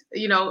website,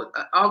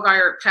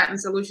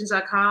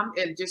 allgaierpatentsolutions.com,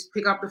 and just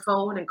pick up the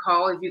phone and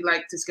call if you'd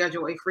like to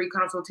schedule a free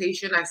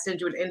consultation. I send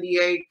you an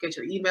NDA, get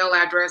your email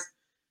address,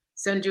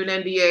 send you an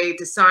NDA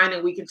to sign,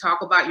 and we can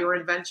talk about your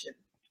invention.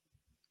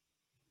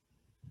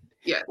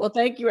 Yeah. Well,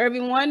 thank you,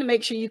 everyone.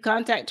 Make sure you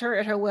contact her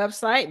at her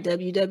website,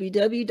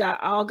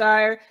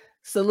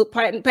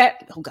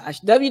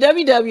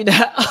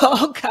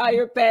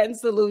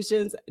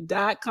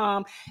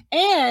 www.allgaierpatentsolutions.com.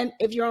 And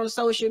if you're on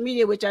social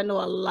media, which I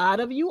know a lot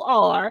of you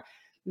are,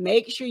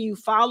 make sure you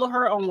follow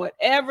her on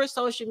whatever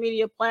social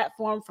media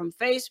platform, from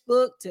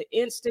Facebook to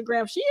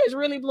Instagram. She is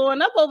really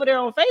blowing up over there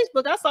on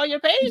Facebook. I saw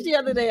your page the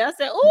other day. I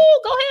said,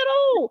 oh, go ahead.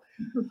 Oh,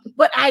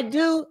 but I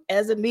do,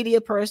 as a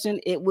media person,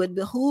 it would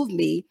behoove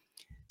me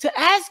to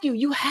ask you,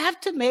 you have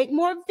to make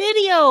more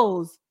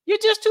videos. You're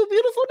just too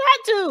beautiful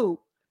not to.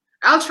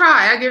 I'll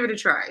try. I'll give it a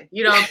try.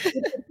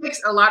 It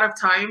takes a lot of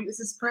time.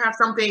 This is perhaps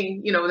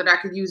something, that I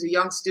could use a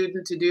young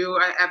student to do.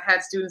 I've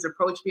had students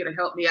approach me to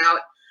help me out,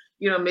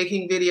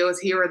 making videos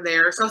here and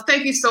there. So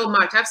thank you so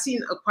much. I've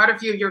seen quite a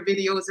few of your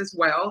videos as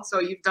well. So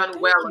you've done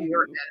well on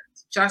your end,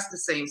 just the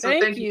same. So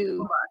thank you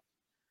so much.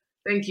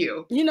 Thank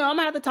you. I'm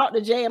gonna have to talk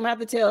to Jay. I'm gonna have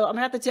to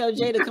tell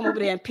Jay to come over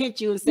there and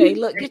pinch you and say,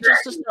 look, get your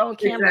sister on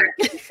camera.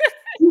 Exactly.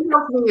 He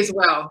helped me as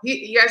well.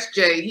 Yes,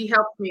 Jay, he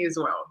helped me as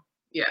well.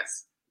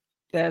 Yes.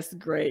 That's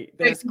great.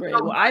 That's great.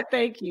 Well, I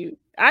thank you.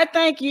 I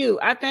thank you.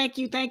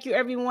 Thank you,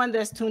 everyone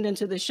that's tuned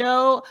into the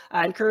show.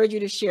 I encourage you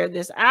to share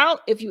this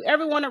out. If you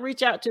ever want to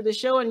reach out to the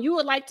show and you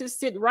would like to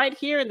sit right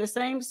here in the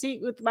same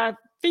seat with my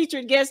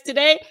featured guest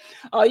today,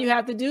 all you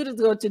have to do is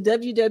go to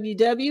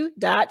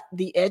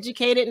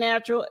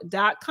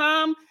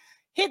www.theeducatednatural.com,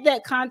 hit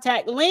that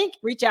contact link,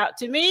 reach out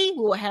to me.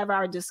 We will have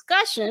our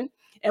discussion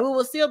and we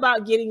will see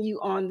about getting you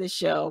on the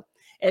show.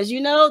 As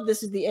you know,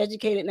 this is the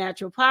Educated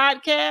Natural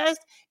Podcast.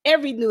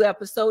 Every new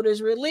episode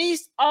is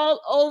released all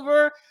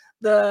over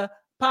the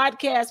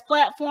podcast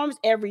platforms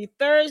every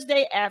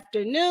Thursday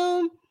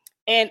afternoon,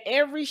 and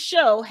every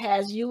show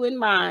has you in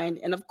mind.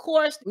 And of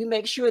course, we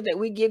make sure that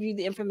we give you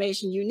the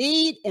information you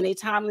need in a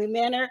timely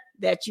manner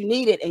that you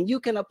need it, and you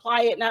can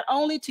apply it not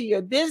only to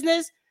your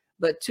business,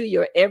 but to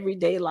your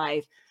everyday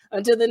life.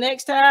 Until the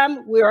next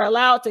time we are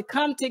allowed to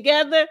come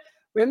together,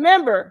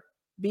 remember,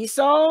 be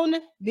sown,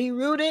 be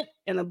rooted,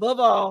 and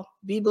above all,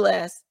 be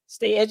blessed.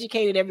 Stay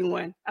educated,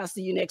 everyone. I'll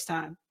see you next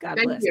time. God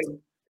bless. Thank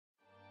you.